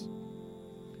vessels.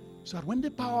 So that when the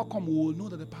power comes, we will know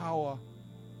that the power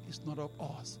is not of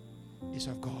us, it's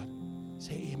of God.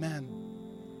 Say amen.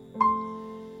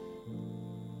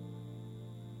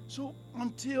 So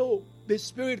until the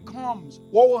Spirit comes,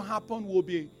 what will happen will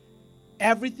be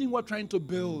everything we're trying to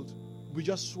build will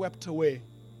just swept away.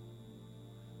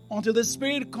 Until the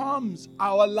Spirit comes,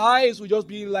 our lives will just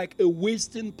be like a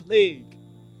wasting plague.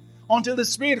 Until the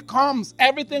Spirit comes,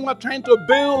 everything we're trying to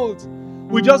build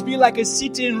will just be like a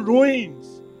city in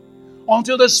ruins.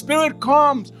 Until the Spirit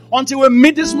comes, until we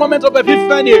meet this moment of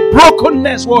epiphany,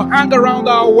 brokenness will hang around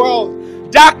our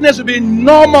world. Darkness will be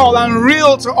normal and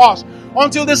real to us.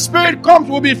 Until the Spirit comes,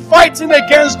 we'll be fighting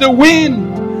against the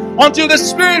wind. Until the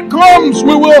Spirit comes,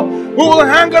 we will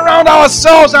hang around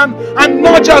ourselves and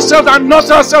nudge ourselves and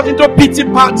nurse ourselves into pity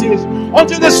parties.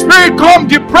 Until the Spirit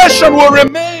comes, depression will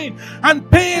remain and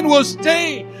pain will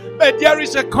stay. But there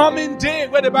is a coming day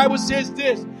where the Bible says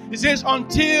this. It says,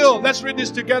 until, let's read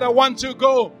this together. 1, 2,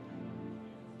 go.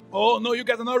 Oh, no, you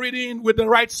guys are not reading with the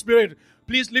right spirit.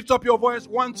 Please lift up your voice.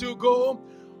 1, 2, go.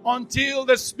 Until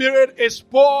the Spirit is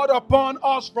poured upon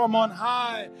us from on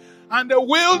high, and the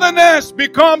wilderness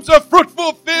becomes a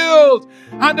fruitful field,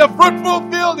 and the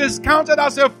fruitful field is counted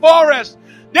as a forest.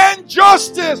 Then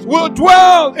justice will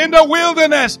dwell in the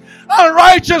wilderness, and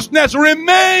righteousness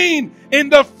remain in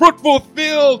the fruitful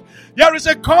field. There is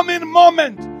a coming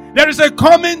moment. There is a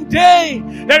coming day.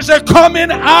 There is a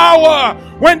coming hour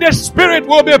when the Spirit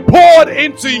will be poured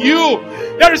into you.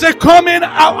 There is a coming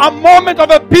a moment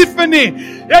of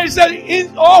epiphany. There is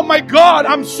oh my God,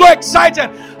 I'm so excited.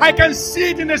 I can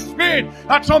see it in the Spirit.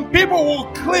 That some people will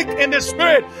click in the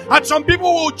Spirit. That some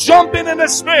people will jump in the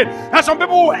Spirit. That some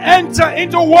people will enter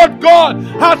into what God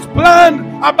has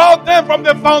planned about them from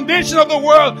the foundation of the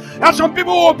world. That some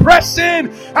people will press in.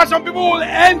 That some people will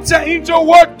enter into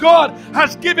what God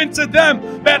has given to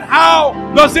them. But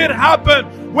how does it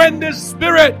happen? When the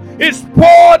Spirit is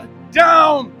poured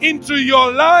down into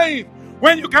your life,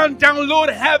 when you can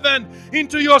download heaven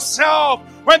into yourself,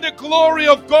 when the glory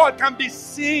of God can be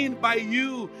seen by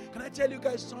you. Can I tell you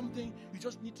guys something? You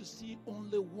just need to see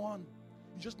only one.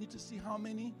 You just need to see how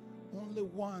many? Only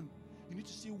one. You need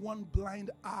to see one blind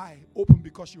eye open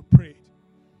because you prayed.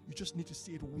 You just need to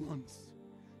see it once.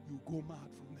 You go mad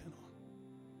from then on.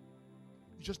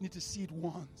 You just need to see it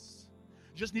once.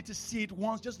 You just need to see it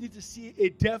once. Just need to see a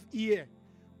deaf ear.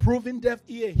 Proven deaf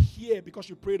ear here because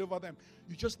you prayed over them.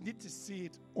 You just need to see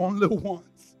it only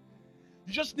once.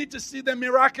 You just need to see the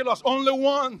miraculous only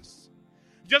once.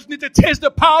 You just need to taste the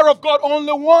power of God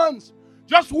only once.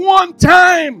 Just one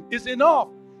time is enough.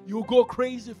 You go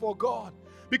crazy for God.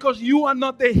 Because you are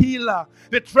not the healer.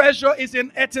 The treasure is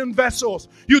in earthen vessels.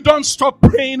 You don't stop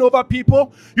praying over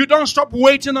people. You don't stop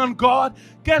waiting on God.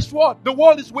 Guess what? The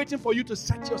world is waiting for you to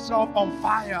set yourself on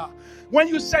fire. When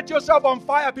you set yourself on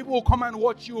fire, people will come and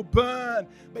watch you burn.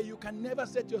 But you can never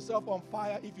set yourself on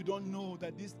fire if you don't know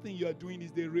that this thing you are doing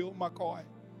is the real McCoy.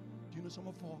 Do you know some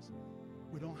of us?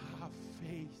 We don't have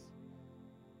faith.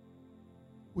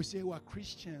 We say we're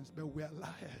Christians, but we're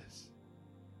liars.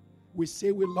 We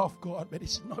say we love God, but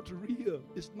it's not real.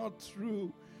 It's not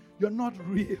true. You're not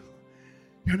real.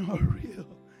 You're not real.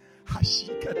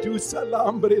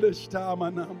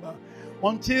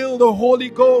 Until the Holy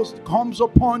Ghost comes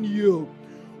upon you,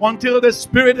 until the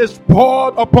Spirit is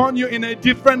poured upon you in a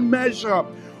different measure,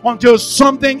 until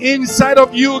something inside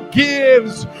of you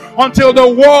gives, until the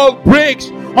world breaks,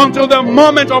 until the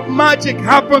moment of magic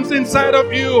happens inside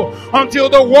of you, until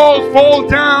the walls fall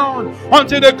down,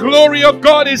 until the glory of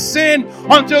God is seen,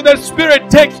 until the Spirit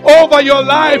takes over your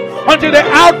life, until the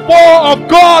outpour of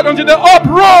God, until the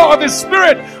uproar of the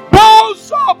Spirit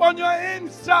pours up on your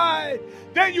inside.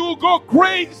 Then you will go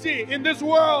crazy in this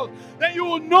world. Then you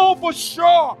will know for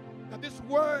sure that these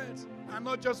words are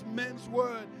not just men's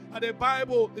words. And the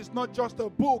Bible is not just a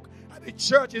book. And the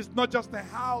church is not just a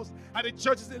house. And the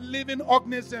church is a living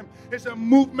organism. It's a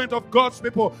movement of God's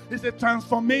people. It's a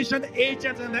transformation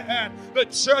agent in the earth. The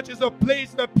church is a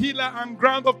place, the pillar and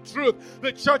ground of truth.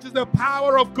 The church is the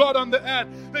power of God on the earth.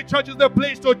 The church is the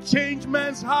place to change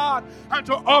man's heart and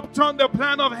to upturn the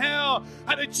plan of hell.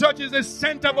 And the church is a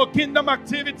center for kingdom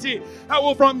activity. That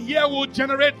will from here will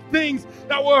generate things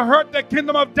that will hurt the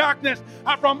kingdom of darkness.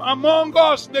 And from among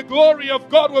us, the glory of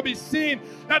God will be seen.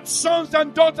 That sons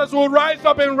and daughters will rise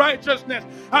up in righteousness.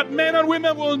 That men and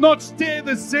women will not stay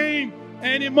the same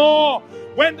anymore.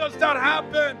 When does that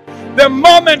happen? The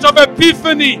moment of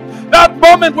epiphany. That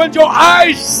moment when your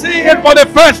eyes see it for the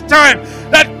first time.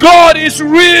 That God is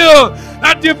real.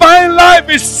 That divine life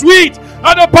is sweet.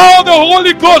 And the power of the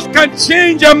Holy Ghost can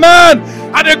change a man.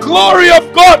 And the glory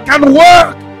of God can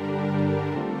work.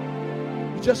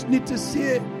 You just need to see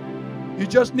it. You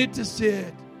just need to see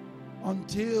it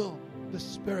until the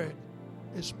Spirit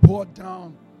is poured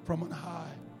down from on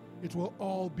high. It will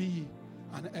all be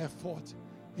an effort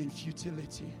in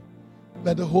futility.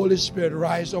 Let the Holy Spirit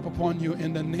rise up upon you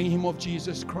in the name of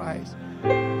Jesus Christ.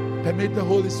 Permit the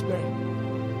Holy Spirit.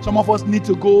 Some of us need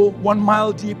to go 1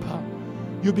 mile deeper.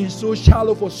 You've been so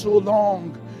shallow for so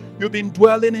long. You've been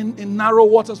dwelling in narrow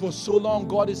waters for so long.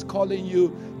 God is calling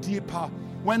you deeper.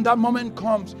 When that moment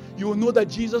comes, you will know that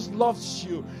Jesus loves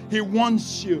you. He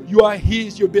wants you. You are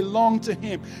His. You belong to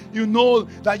Him. You know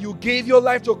that you gave your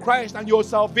life to Christ and your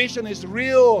salvation is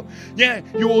real. Yeah,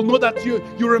 you will know that you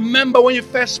remember when you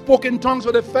first spoke in tongues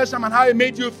for the first time and how it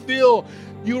made you feel.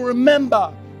 You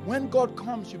remember. When God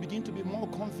comes, you begin to be more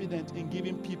confident in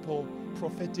giving people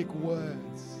prophetic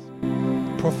words.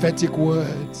 Prophetic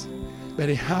words. But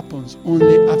it happens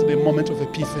only at the moment of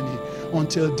epiphany.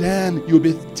 Until then, you'll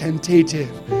be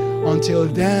tentative. Until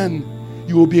then,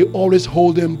 you will be always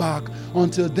holding back.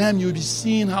 Until then, you'll be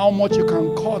seeing how much you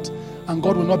can cut, and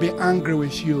God will not be angry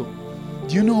with you.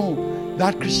 Do you know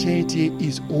that Christianity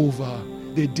is over?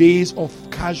 The days of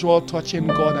casual touching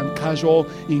God and casual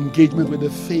engagement with the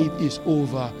faith is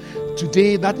over.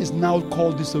 Today, that is now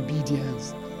called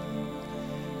disobedience.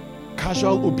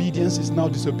 Casual obedience is now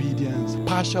disobedience.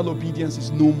 Partial obedience is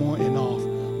no more enough.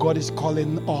 God is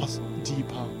calling us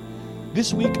deeper.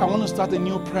 This week, I want to start a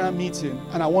new prayer meeting,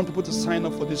 and I want people to sign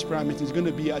up for this prayer meeting. It's going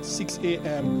to be at 6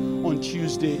 a.m. on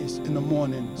Tuesdays in the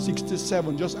morning, 6 to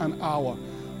 7, just an hour.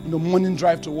 In the morning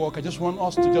drive to work, I just want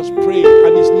us to just pray,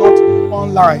 and it's not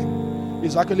online.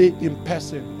 It's actually in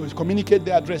person. We'll communicate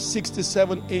the address 6 to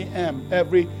 7 a.m.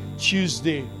 every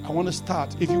Tuesday. I want to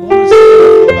start. If you want to sign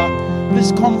up for that,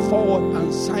 please come forward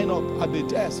and sign up at the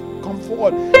desk. Come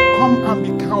forward. Come and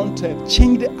be counted.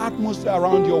 Change the atmosphere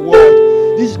around your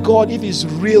world. This God, if He's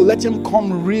real, let Him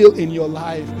come real in your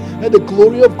life. Let the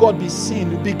glory of God be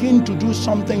seen. Begin to do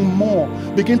something more.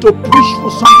 Begin to push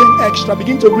for something extra.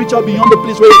 Begin to reach out beyond the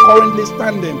place where you're currently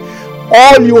standing.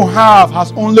 All you have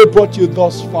has only brought you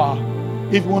thus far.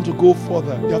 If you want to go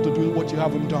further, you have to do what you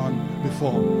haven't done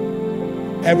before.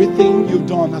 Everything you've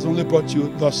done has only brought you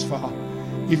thus far.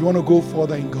 If you want to go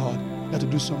further in God, you have to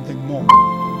do something more.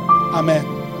 Amen.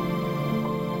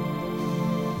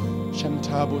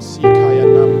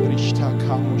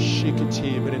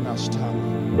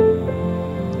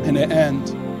 In the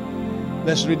end,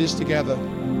 let's read this together.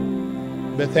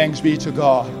 But thanks be to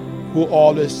God, who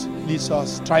always leads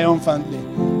us triumphantly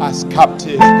as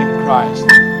captives in Christ,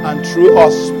 and through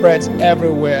us spreads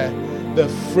everywhere the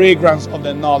fragrance of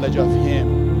the knowledge of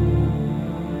Him.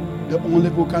 The only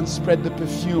who can spread the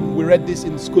perfume. We read this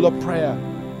in School of Prayer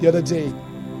the other day,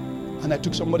 and I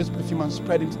took somebody's perfume and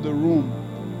spread into the room.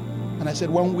 And I said,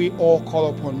 when we all call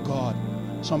upon God,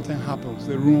 something happens.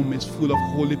 The room is full of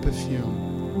holy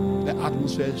perfume. The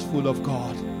atmosphere is full of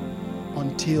God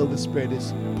until the Spirit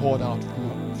is poured out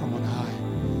from on high,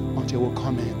 until we'll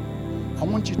come in. I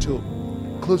want you to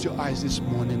close your eyes this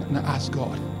morning and ask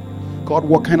God, God,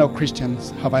 what kind of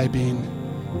Christians have I been?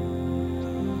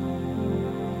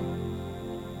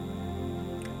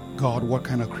 God, what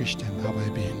kind of Christian have I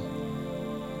been?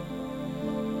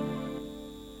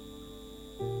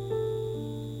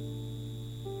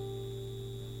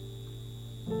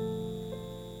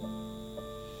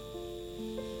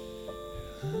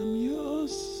 I'm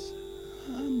yours,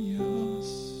 I'm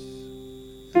yours,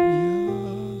 I'm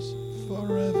yours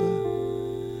forever.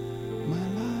 My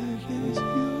life is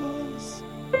yours,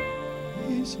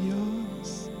 it's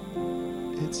yours,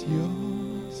 it's yours.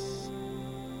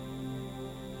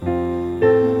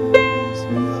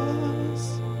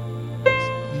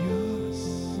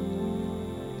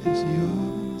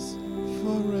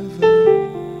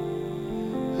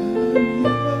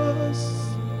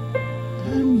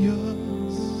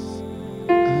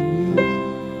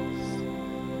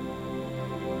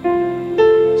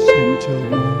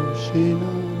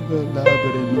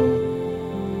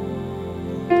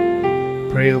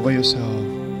 Pray over yourself.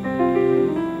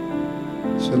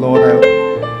 Say, Lord,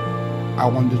 I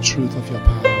want the truth of your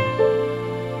power.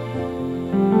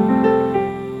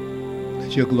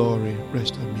 Let your glory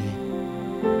rest on me.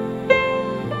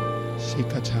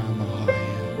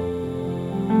 Shikatamahaya.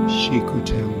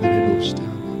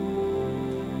 Shikutamberedostama.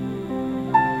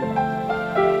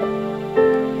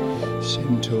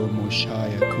 Sinto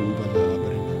Moshaya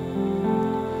Kubalabrina.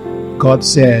 God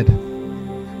said,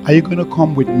 Are you going to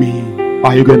come with me? Or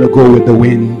are you going to go with the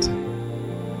wind?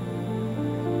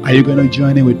 Are you going to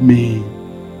join in with me?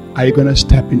 Are you going to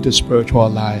step into spiritual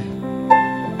life?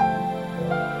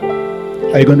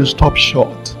 Are you going to stop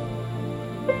short?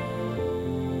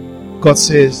 God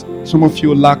says, some of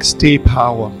you lack stay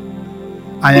power.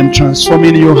 I am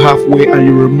transforming you halfway and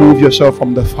you remove yourself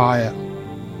from the fire.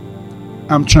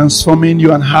 I'm transforming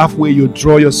you and halfway you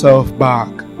draw yourself back.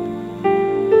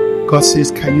 God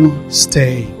says, can you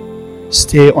stay?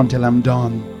 Stay until I'm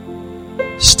done.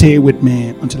 Stay with me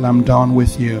until I'm done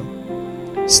with you.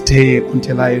 Stay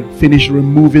until I finish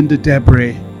removing the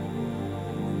debris.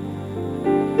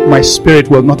 My spirit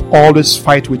will not always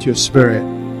fight with your spirit.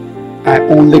 I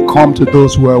only come to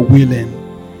those who are willing.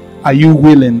 Are you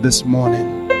willing this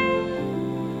morning?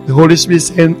 The Holy Spirit is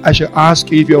saying, I shall ask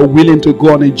you if you're willing to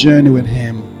go on a journey with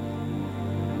Him.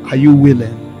 Are you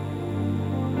willing?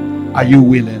 Are you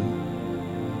willing?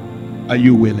 Are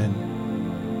you willing?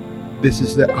 This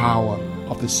is the hour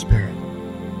of the Spirit.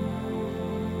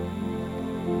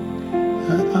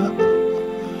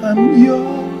 I'm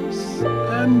yours,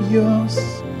 I'm yours,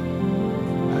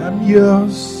 I'm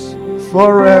yours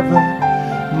forever.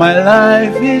 My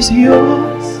life is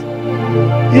yours,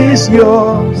 is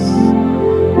yours,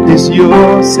 is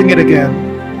yours. Sing it again.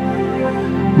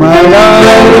 My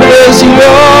life is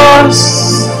yours,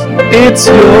 it's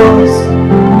yours,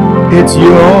 it's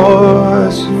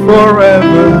yours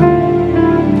forever.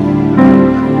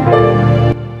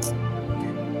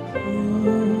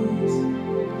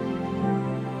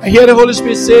 I hear the Holy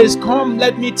Spirit says, come,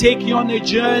 let me take you on a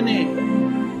journey.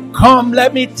 Come,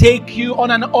 let me take you on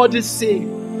an odyssey.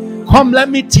 Come, let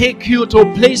me take you to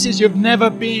places you've never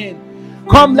been.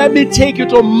 Come, let me take you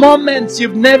to moments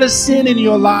you've never seen in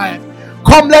your life.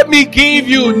 Come, let me give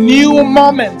you new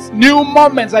moments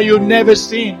that you've never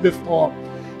seen before.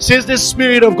 Says the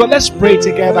Spirit of God. Let's pray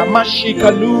together.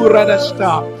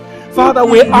 Father,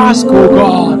 we ask, oh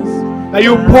God, that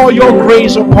you pour your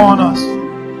grace upon us.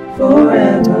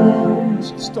 Forever.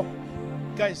 Stop.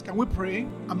 Guys, can we pray?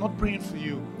 I'm not praying for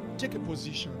you. Take a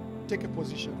position. Take a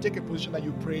position. Take a position that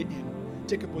you pray in.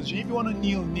 Take a position. If you want to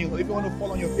kneel, kneel. If you want to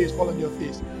fall on your face, fall on your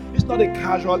face. It's not a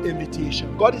casual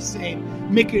invitation. God is saying,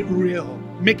 make it real.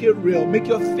 Make it real. Make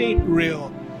your faith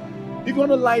real. If you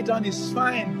want to lie down, it's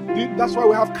fine. That's why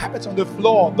we have carpets on the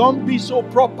floor. Don't be so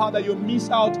proper that you miss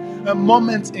out a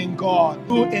moment in God.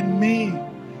 Do in me.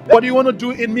 What do you want to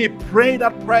do in me? Pray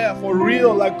that prayer for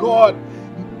real. Like, God,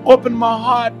 open my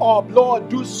heart up. Lord,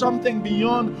 do something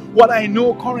beyond what I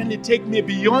know currently. Take me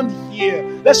beyond here.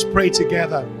 Let's pray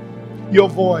together. Your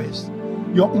voice.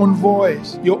 Your own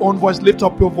voice. Your own voice. Lift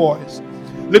up your voice.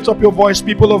 Lift up your voice,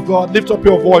 people of God. Lift up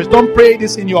your voice. Don't pray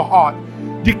this in your heart.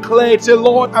 Declare it. Say,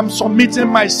 Lord, I'm submitting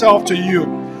myself to you.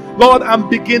 Lord, I'm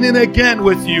beginning again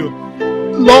with you.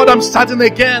 Lord, I'm starting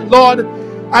again. Lord,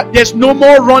 there's no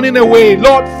more running away.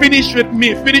 Lord, finish with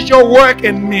me. Finish your work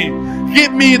in me.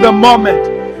 Give me the moment.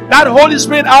 That Holy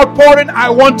Spirit outpouring, I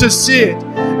want to see it.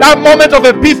 That moment of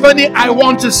epiphany, I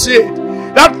want to see it.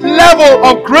 That level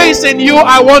of grace in you,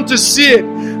 I want to see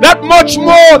it. That much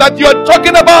more that you're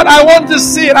talking about, I want to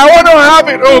see it. I want to have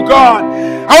it, oh God.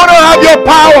 I want to have your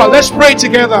power. Let's pray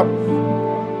together.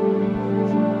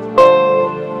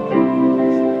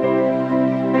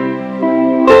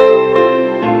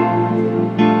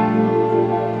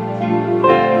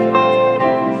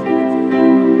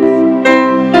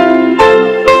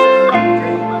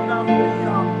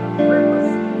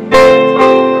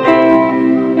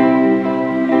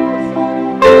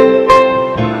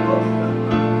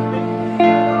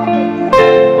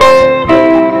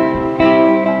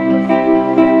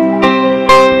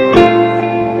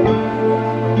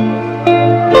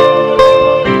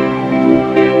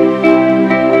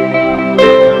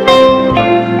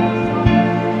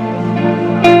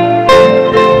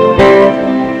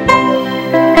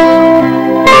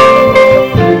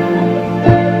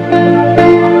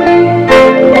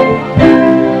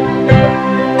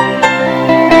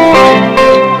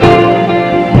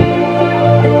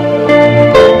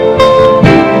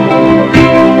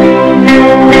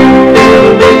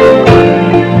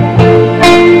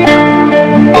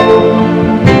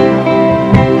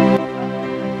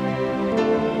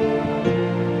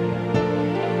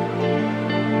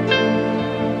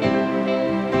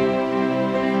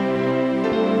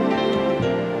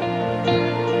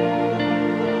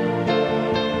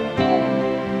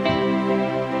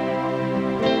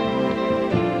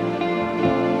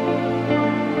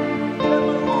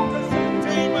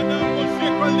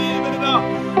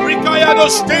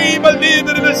 Stable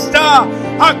leader in the star.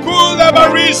 Hakula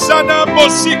Barisa na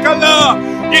Mosikala.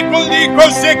 Ikoliko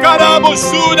Sekara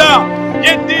Bosuda.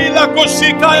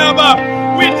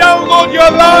 We download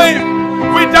your life.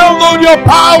 We download your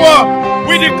power.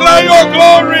 We declare your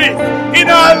glory in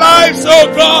our lives, oh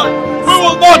God. We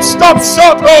will not stop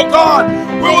short, oh God.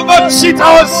 We will not cheat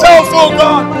ourselves, oh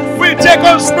God. We take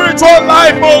on spiritual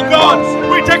life, oh God.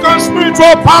 We take on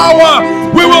spiritual power.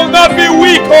 We will not be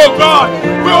weak, oh God.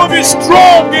 We will be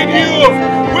strong in you.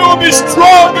 We will be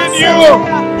strong in you.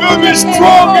 We will be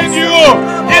strong in you.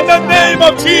 In the name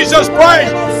of Jesus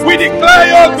Christ, we declare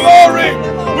your glory.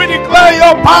 We declare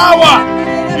your power.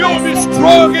 You will be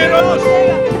strong in us.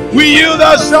 We yield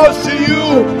ourselves to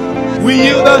you. We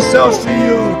yield ourselves to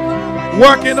you.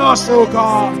 Work in us, oh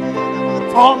God.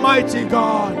 Almighty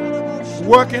God.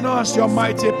 Work in us your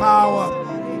mighty power.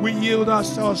 We yield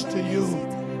ourselves to you.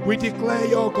 We declare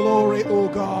your glory, oh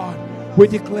God. We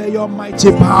declare your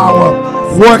mighty power.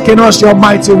 Work in us your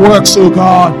mighty works, oh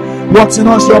God. Work in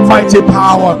us your mighty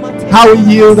power. How we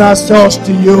yield ourselves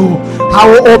to you. How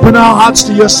we open our hearts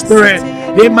to your spirit.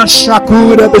 Ema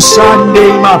shakura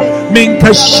besandema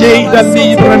minka sheda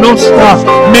libra nostra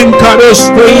minka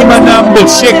rostema nambo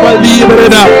shekwa libra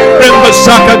da remba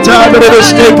sakata libra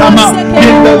stekama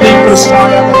minda libra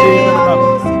saya.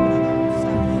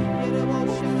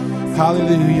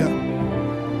 Hallelujah.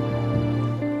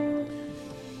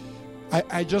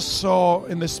 I just saw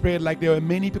in the spirit like there were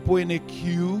many people in a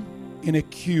queue,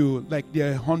 like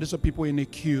there are hundreds of people in a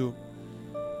queue.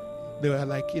 They were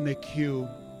like in a queue,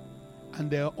 and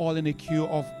they're all in a queue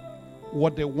of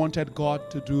what they wanted God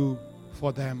to do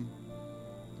for them.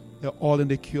 They're all in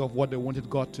the queue of what they wanted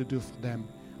God to do for them.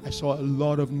 I saw a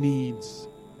lot of needs.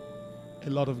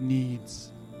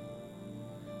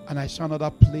 And I saw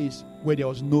another place where there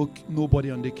was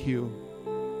nobody on the queue.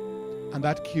 And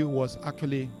that queue was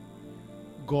actually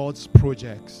God's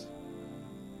projects,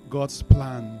 God's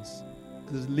plans.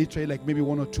 There's literally like maybe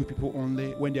one or two people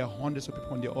only when there are hundreds of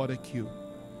people on the other queue.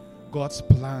 God's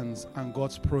plans and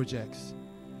God's projects.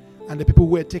 And the people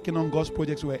who were taking on God's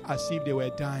projects were as if they were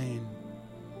dying,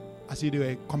 as if they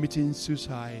were committing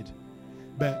suicide.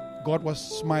 But God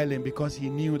was smiling because he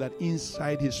knew that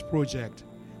inside his project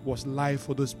was life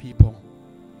for those people.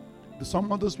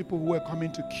 Some of those people who were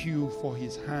coming to queue for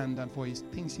his hand and for his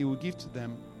things he would give to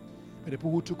them, but the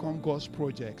people who took on God's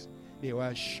projects, they were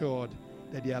assured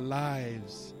that their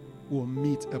lives will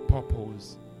meet a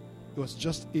purpose. It was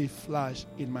just a flash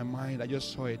in my mind. I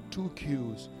just saw it. Two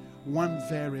queues. One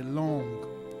very long,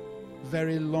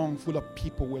 full of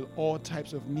people with all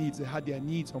types of needs. They had their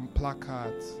needs on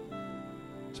placards.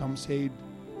 Some said,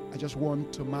 I just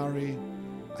want to marry.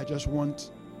 I just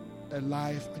want a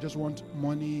life. I just want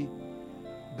money.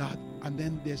 That. And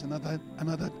then there's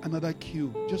another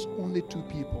queue. Just only two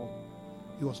people.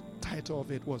 It was title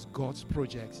of it was God's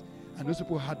projects. And those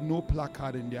people had no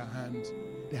placard in their hands.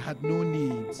 They had no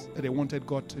needs that they wanted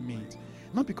God to meet.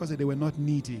 Not because they were not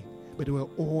needy, but they were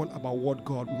all about what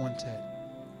God wanted.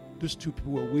 Those two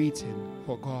people were waiting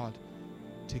for God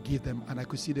to give them. And I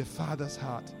could see the Father's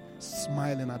heart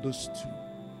smiling at those two.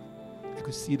 I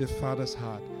could see the Father's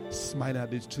heart smiling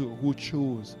at these two who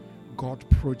chose God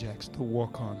projects to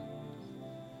work on.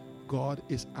 God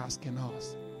is asking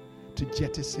us to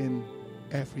jettison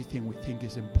everything we think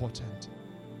is important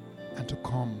and to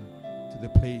come to the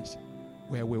place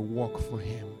where we work for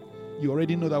him. You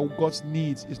already know that God's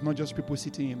needs is not just people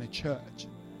sitting in a church.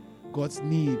 God's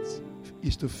needs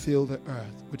is to fill the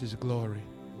earth with his glory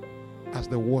as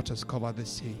the waters cover the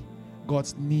sea.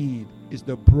 God's need is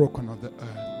the broken of the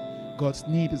earth. God's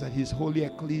need is that his holy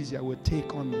ecclesia will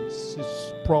take on his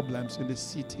problems in the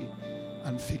city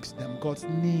and fix them. God's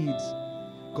needs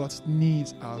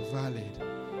are valid.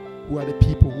 Who are the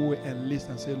people who will enlist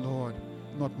and say, Lord,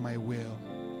 not my will,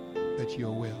 but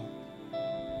your will.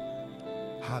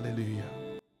 Hallelujah.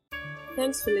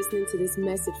 Thanks for listening to this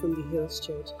message from the Hills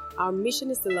Church. Our mission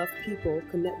is to love people,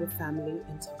 connect with family,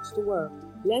 and touch the world.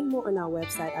 Learn more on our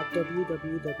website at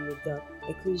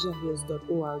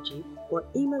www.ecclesiahills.org or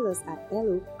email us at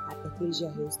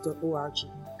hello@ecclesiahills.org.